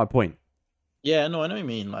you get my point. Yeah, no, I know what you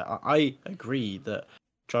mean. Like I agree that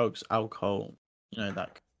drugs, alcohol, that kind of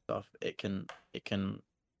stuff, it can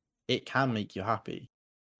make you happy.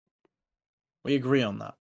 We agree on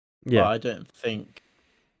that. But Yeah. I don't think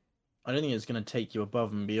it's going to take you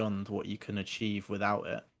above and beyond what you can achieve without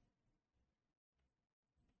it.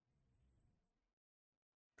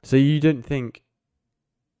 So you don't think?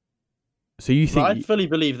 So you Like, think? I fully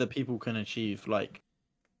believe that people can achieve, like,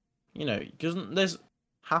 because there's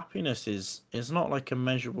happiness is not like a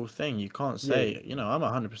measurable thing. You can't Yeah. say, I'm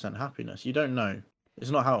 100% happiness. You don't know. It's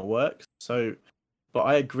not how it works. So, but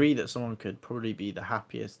I agree that someone could probably be the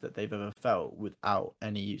happiest that they've ever felt without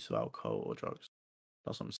any use of alcohol or drugs.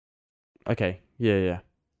 That's what I'm Okay. Yeah. Yeah.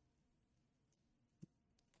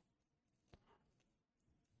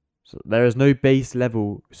 So there is no base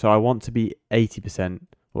level. So I want to be 80%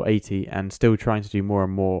 or 80, and still trying to do more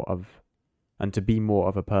and more of, and to be more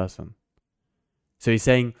of a person. So he's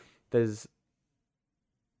saying there's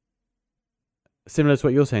similar to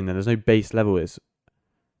what you're saying. Then there's no base level.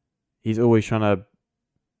 He's always trying to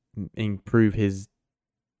improve his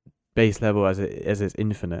base level as it's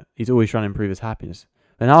infinite. He's always trying to improve his happiness.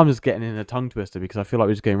 And now I'm just getting in a tongue twister because I feel like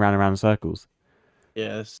we're just going round and round in circles.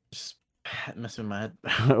 Yeah, it's just messing with my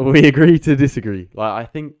head. We agree to disagree. Like I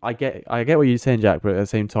think I get what you're saying, Jack, but at the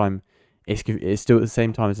same time, it's still at the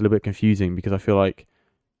same time it's a little bit confusing because I feel like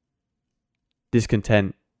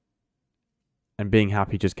discontent and being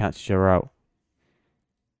happy just cancel each other out.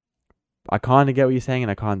 I kind of get what you're saying,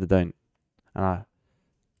 and I kind of don't. Uh,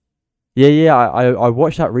 yeah. I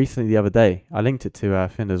watched that recently the other day. I linked it to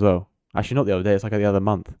Finn as well. Actually, not the other day. It's like the other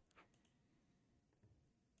month.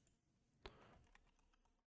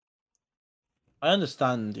 I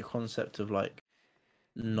understand the concept of like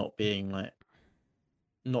not being like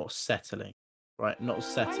not settling, right? Not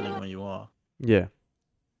settling where you are. Yeah.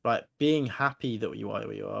 Like being happy that you are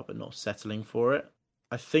where you are, but not settling for it.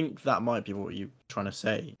 I think that might be what you're trying to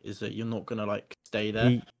say, is that you're not gonna like stay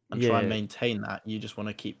there and try and Yeah. maintain that. You just want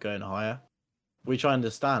to keep going higher, which I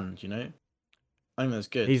understand. I think that's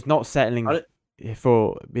good. He's not I settling don't,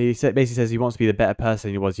 for. Basically says he wants to be the better person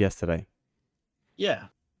he was yesterday. yeah,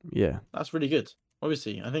 Yeah. that's really good.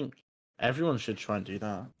 Obviously, I think everyone should try and do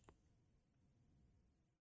that.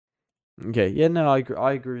 Okay. Yeah. No, I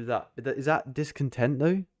agree with that. Is that discontent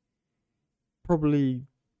though? Probably.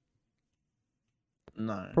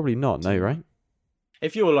 No, Probably not. No. absolutely not. Right.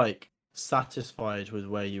 If you're like satisfied with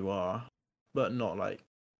where you are, but not like,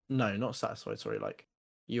 no, not satisfied. Sorry, like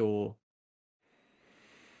you're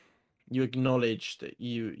you acknowledge that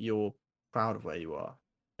you're proud of where you are.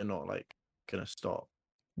 You're not like gonna stop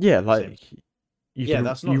Yeah. at the same. Like you Yeah, can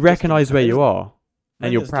that's you not recognize where discontent. you are I and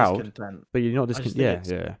think you're it's proud, discontent. but you're not I just discontent.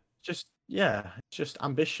 think Yeah. it's Yeah. just it's just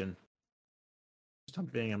ambition.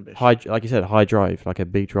 Just being High, ambitious. like you said, high drive, like a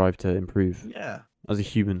big drive to improve Yeah, as a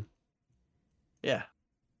human. yeah.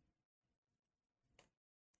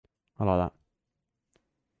 I like that.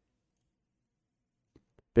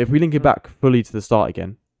 But if we link it Mm. back fully to the start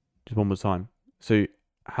again, just one more time. So,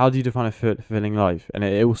 how do you define a fulfilling life? And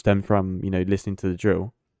it all stemmed from listening to the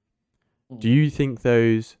drill. Do Mm. you think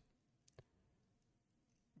those?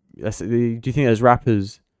 Do you think those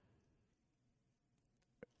rappers?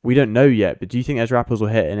 We don't know yet, but do you think those rappers will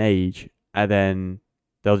hit an age and then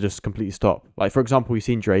they'll just completely stop? Like for example, we've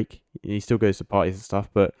seen Drake. He still goes to parties and stuff,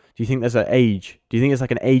 but do you think there's an age? Do you think it's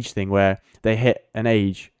like an age thing where they hit an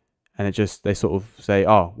age and they sort of say,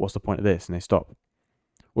 "Oh, what's the point of this?" and they stop?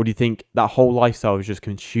 Or do you think that whole lifestyle has just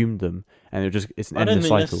consumed them and it's an I don't endless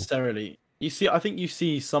think cycle? necessarily. I think you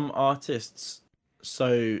see some artists.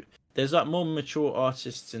 So there's like more mature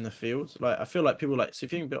artists in the field. Like I feel like people like, so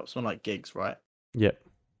if you think about someone like Gigs, right? Yeah.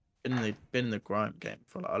 Been in the grime game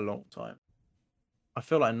for like a long time. I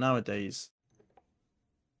feel like nowadays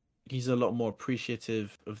he's a lot more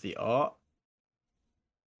appreciative of the art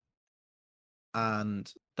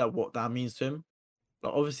and that what that means to him.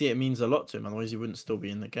 Like obviously it means a lot to him, otherwise he wouldn't still be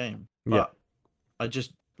in the game. Yeah. But I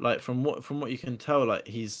just like from what you can tell, like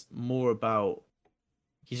he's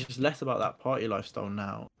just less about that party lifestyle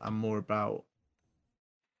now and more about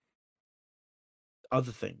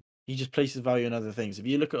other things. He just places value in other things. If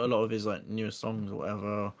you look at a lot of his like newer songs or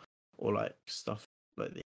whatever, or like stuff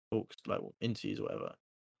like the talks, like interviews or whatever,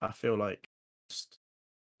 I feel like just,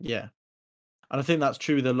 yeah, and I think that's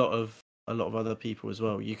true with a lot of other people as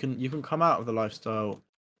well. You can come out of the lifestyle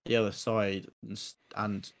the other side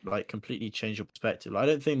and like completely change your perspective. Like, I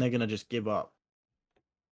don't think they're gonna just give up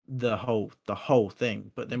the whole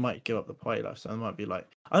thing, but they might give up the party lifestyle. They might be like,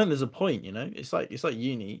 I think there's a point. It's like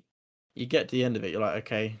uni. You get to the end of it, you're like,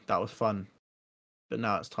 okay, that was fun, but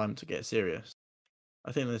now it's time to get serious.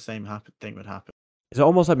 I think the same thing would happen. It's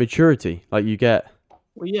almost like maturity. Like you get.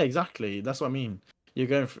 Well, yeah, exactly. That's what I mean. You're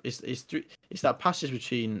going for it's that passage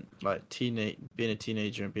between like being a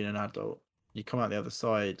teenager and being an adult. You come out the other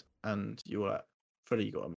side and you're like,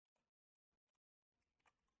 fully got 'em.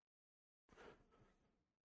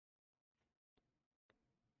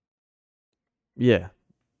 Yeah.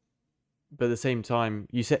 But at the same time,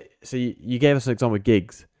 you said so. You gave us an example with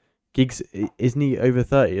Gigs. Gigs isn't he over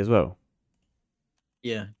 30 as well?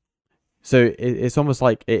 Yeah. So it's almost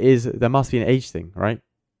like it is. There must be an age thing, right?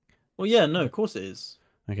 Well, yeah, no, of course it is.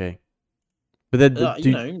 Okay. But then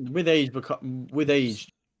You know, with age,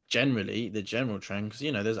 generally the general trend, because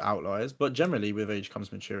you know there's outliers, but generally with age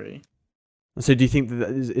comes maturity. so do you think that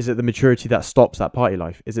is it the maturity that stops that party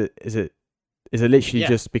life? Is it literally Yeah,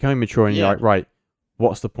 just becoming mature and you're yeah, like, right,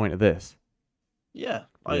 what's the point of this? yeah.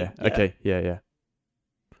 Yeah. Yeah. Okay. Yeah. Yeah.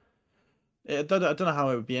 I don't know how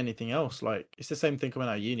it would be anything else. Like it's the same thing coming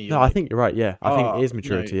out of uni. You're No, I like, think you're right. Yeah, I think it is you know,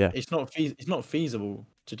 maturity. Yeah. it's not feasible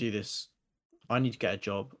to do this. I need to get a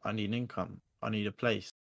job. I need an income. I need a place.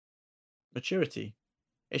 Maturity.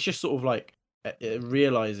 It's just sort of like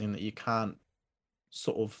realizing that you can't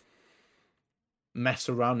sort of mess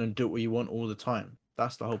around and do what you want all the time.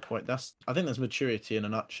 That's the whole point. I think that's maturity in a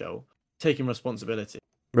nutshell. Taking responsibility.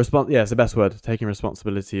 Yeah, it's the best word. Taking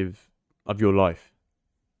responsibility of your life.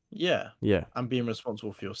 Yeah, Yeah. and being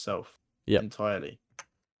responsible for yourself Yep. entirely.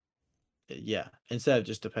 Yeah, instead of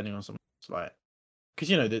just depending on someone else, like, because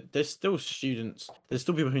you know there's still students, there's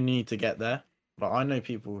still people who need to get there. But I know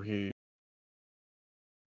people who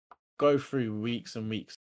go through weeks and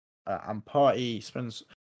weeks and party, spend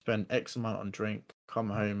X amount on drink, come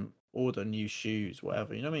home, order new shoes,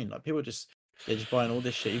 whatever. You know what I mean? Like people they're just buying all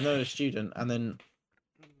this shit, even though they're a student, and then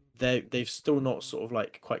they've still not sort of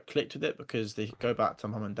like quite clicked with it because they go back to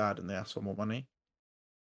mum and dad and they ask for more money.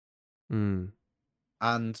 Mm.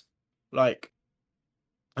 And like,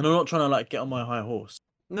 and I'm not trying to like get on my high horse.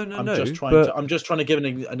 No, no, I'm just no. trying to But I'm just trying to give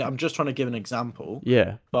I'm just trying to give an example.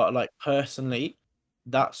 yeah, But like personally,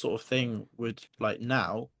 that sort of thing would like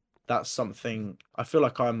now that's something I feel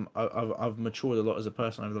like I've matured a lot as a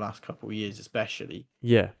person over the last couple of years, especially.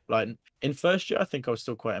 yeah. Like in first year, I think I was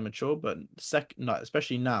still quite immature, but second, like,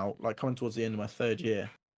 especially now, like coming towards the end of my third year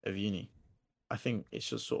of uni, I think it's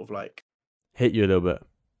just sort of like, Hit you a little bit.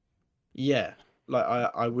 yeah, like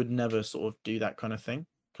I would never sort of do that kind of thing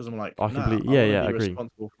because I'm like, I nah, completely. I Yeah, want to yeah. be I agree.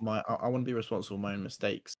 responsible for I want to be responsible for my own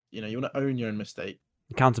mistakes. You know, you want to own your own mistake,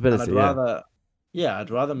 and Accountability. Yeah. I'd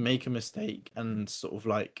rather make a mistake and sort of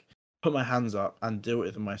like put my hands up and deal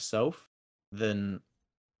with it myself than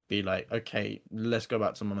be like, okay, let's go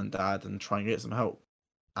back to mum and dad and try and get some help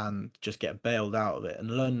and just get bailed out of it and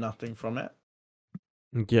learn nothing from it.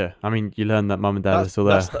 Yeah. I mean, you learn that mum and dad are That's still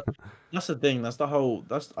that's there. the that's the thing. That's the whole.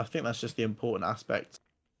 That's I think that's just the important aspect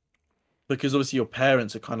because obviously your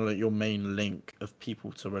parents are kind of like your main link of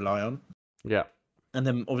people to rely on, Yeah. and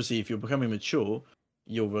then obviously if you're becoming mature,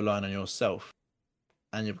 you're relying on yourself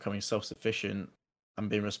and you're becoming self-sufficient and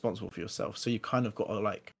being responsible for yourself. So you kind of got to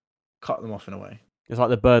like cut them off in a way. It's like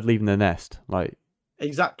the bird leaving the nest. Like,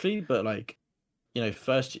 Exactly, but like you know,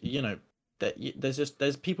 first you know that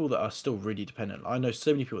there's people that are still really dependent. I know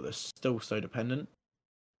so many people that are still so dependent,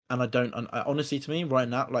 and I don't. Honestly, to me, right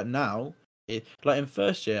now, like now, like in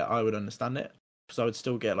first year, I would understand it because I would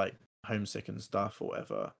still get like homesick and stuff or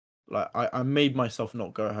whatever. Like I made myself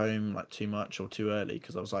not go home like too much or too early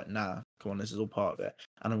because I was like, nah, come on, this is all part of it,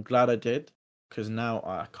 and I'm glad I did because now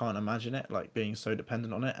I can't imagine it like being so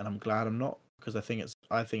dependent on it, and I'm glad I'm not because I think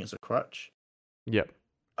it's a crutch. yeah,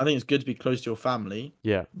 I think it's good to be close to your family,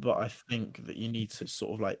 yeah, but I think that you need to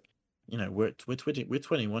sort of like, you know, we're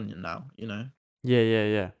 21 now, you know, yeah,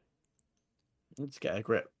 yeah, you need to get a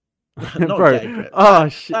grip. yeah. Not get a Bro, grip. oh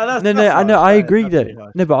shit. No, no, That's I know. harsh. I agree That's though. too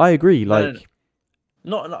harsh. No, but I agree. No, no, Like,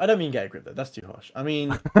 not. I don't mean get a grip though. That's too harsh. I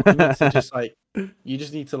mean, you need to just like, you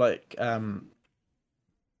just need to like,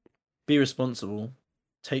 be responsible,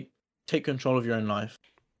 take take control of your own life,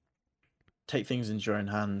 take things into your own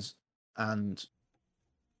hands, and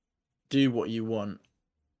do what you want,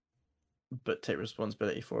 but take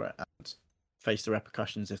responsibility for it and face the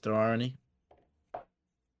repercussions if there are any.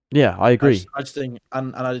 yeah, I agree. I just think,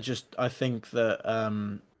 and I think that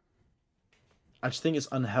I just think it's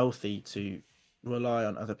unhealthy to rely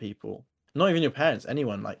on other people, not even your parents,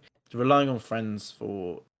 anyone. Like relying on friends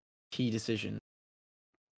for key decisions,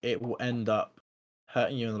 it will end up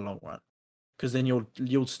hurting you in the long run because then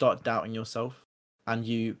you'll start doubting yourself, and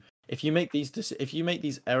if you make if you make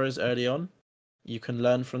these errors early on, you can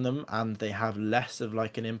learn from them, and they have less of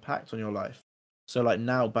like an impact on your life. So like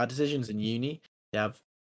now, bad decisions in uni, they have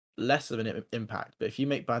less of an impact. But if you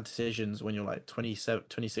make bad decisions when you're like 27,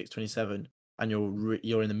 26, 27, and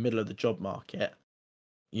you're in the middle of the job market,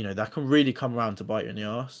 you know, that can really come around to bite you in the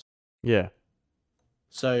ass. Yeah,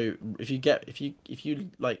 So if you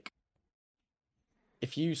like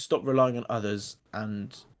if you stop relying on others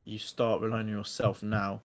and you start relying on yourself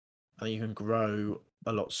now, I think you can grow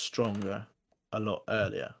a lot stronger a lot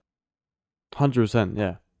earlier. 100%.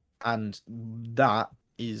 Yeah, and that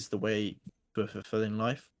is the way to a fulfilling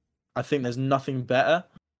life. I think there's nothing better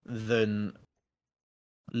than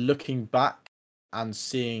looking back and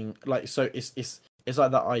seeing, like, so it's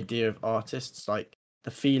like that idea of artists, like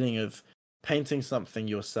the feeling of painting something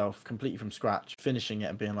yourself completely from scratch, finishing it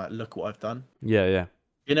and being like, look what I've done. Yeah, yeah.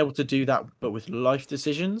 Being able to do that but with life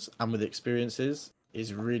decisions and with experiences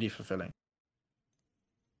is really fulfilling.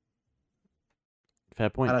 Fair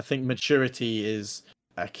point. And I think maturity is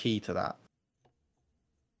a key to that.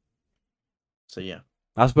 So yeah.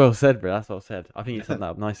 That's well said, bro. That's well said. I think you summed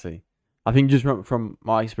that up nicely. I think just from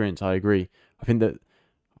my experience, I agree. I think that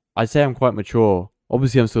I'd say I'm quite mature.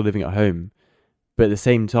 Obviously, I'm still living at home, but at the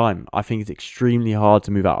same time, I think it's extremely hard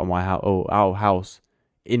to move out of my house or out of house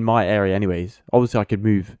in my area. Anyways, obviously, I could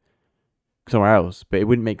move somewhere else, but it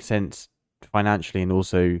wouldn't make sense financially and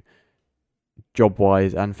also job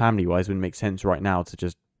wise and family wise. Wouldn't make sense right now to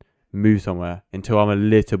just move somewhere until I'm a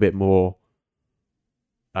little bit more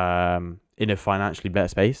in a financially better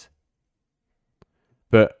space.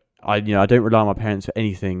 But I don't rely on my parents for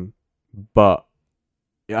anything but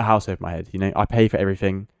a house over my head. I pay for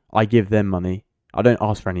everything. I give them money. I don't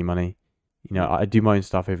ask for any money. I do my own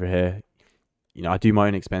stuff over here. I do my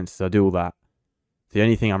own expenses. I do all that. The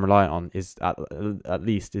only thing I'm reliant on is at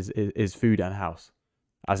least is food and house,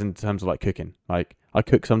 as in terms of like cooking. Like I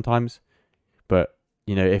cook sometimes, but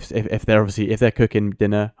if they're cooking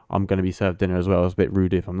dinner, I'm gonna be served dinner as well. It's a bit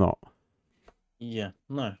rude if I'm not. Yeah,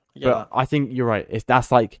 no. But I think you're right.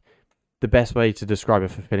 That's like the best way to describe a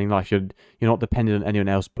fulfilling life. You're not dependent on anyone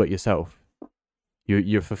else but yourself.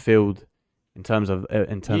 You're fulfilled in terms of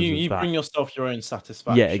you that. bring yourself your own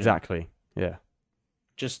satisfaction. Yeah, exactly. Yeah.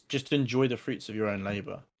 Just enjoy the fruits of your own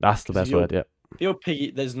labor. That's the best word. Yeah. You're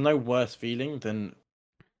piggy. There's no worse feeling than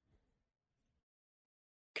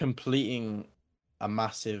completing a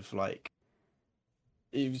massive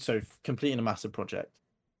completing a massive project,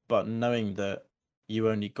 but knowing that you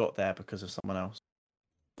only got there because of someone else.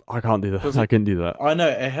 I can't do that. I couldn't do that. I know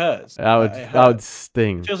it hurts. That would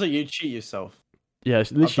sting. It feels like you cheat yourself. Yeah,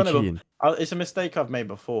 it's literally cheating. It's a mistake I've made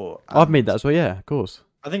before. I've made that as well. Yeah, of course.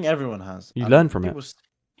 I think everyone has. You learn from it.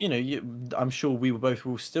 I'm sure we both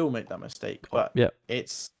will still make that mistake, but yeah,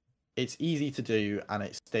 it's easy to do and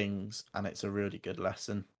it stings and it's a really good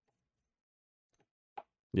lesson.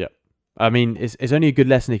 Yeah, I mean, it's only a good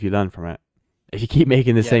lesson if you learn from it. If you keep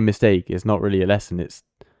making the same mistake, it's not really a lesson. It's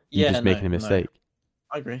you just making a mistake. No.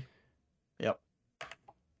 I agree. Yep.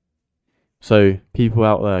 So people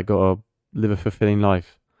out there gotta live a fulfilling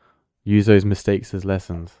life. Use those mistakes as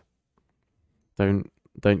lessons. Don't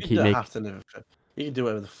keep making. You have to live. You can do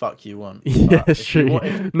whatever the fuck you want. Yeah, true.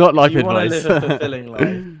 Not life advice. If you want to live a fulfilling life,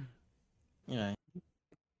 I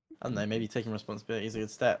don't know. Maybe taking responsibility is a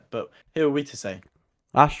good step. But who are we to say?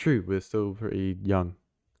 That's true. We're still pretty young.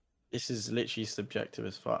 This is literally subjective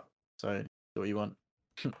as fuck. So do what you want.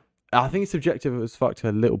 I think it's subjective as fuck to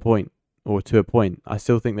a little point or to a point. I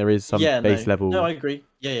still think there is some base level. No, I agree.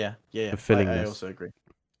 Yeah. I also agree.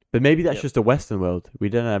 But maybe that's just a Western world. We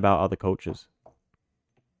don't know about other cultures.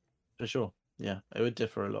 For sure. Yeah, it would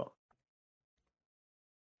differ a lot.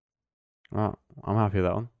 Right, I'm happy with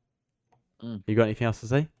that one. You got anything else to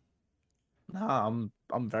say? Nah,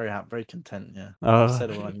 I'm very content. Yeah. I've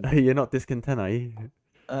said all I need. You're not discontent, are you?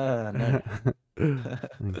 No.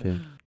 Okay.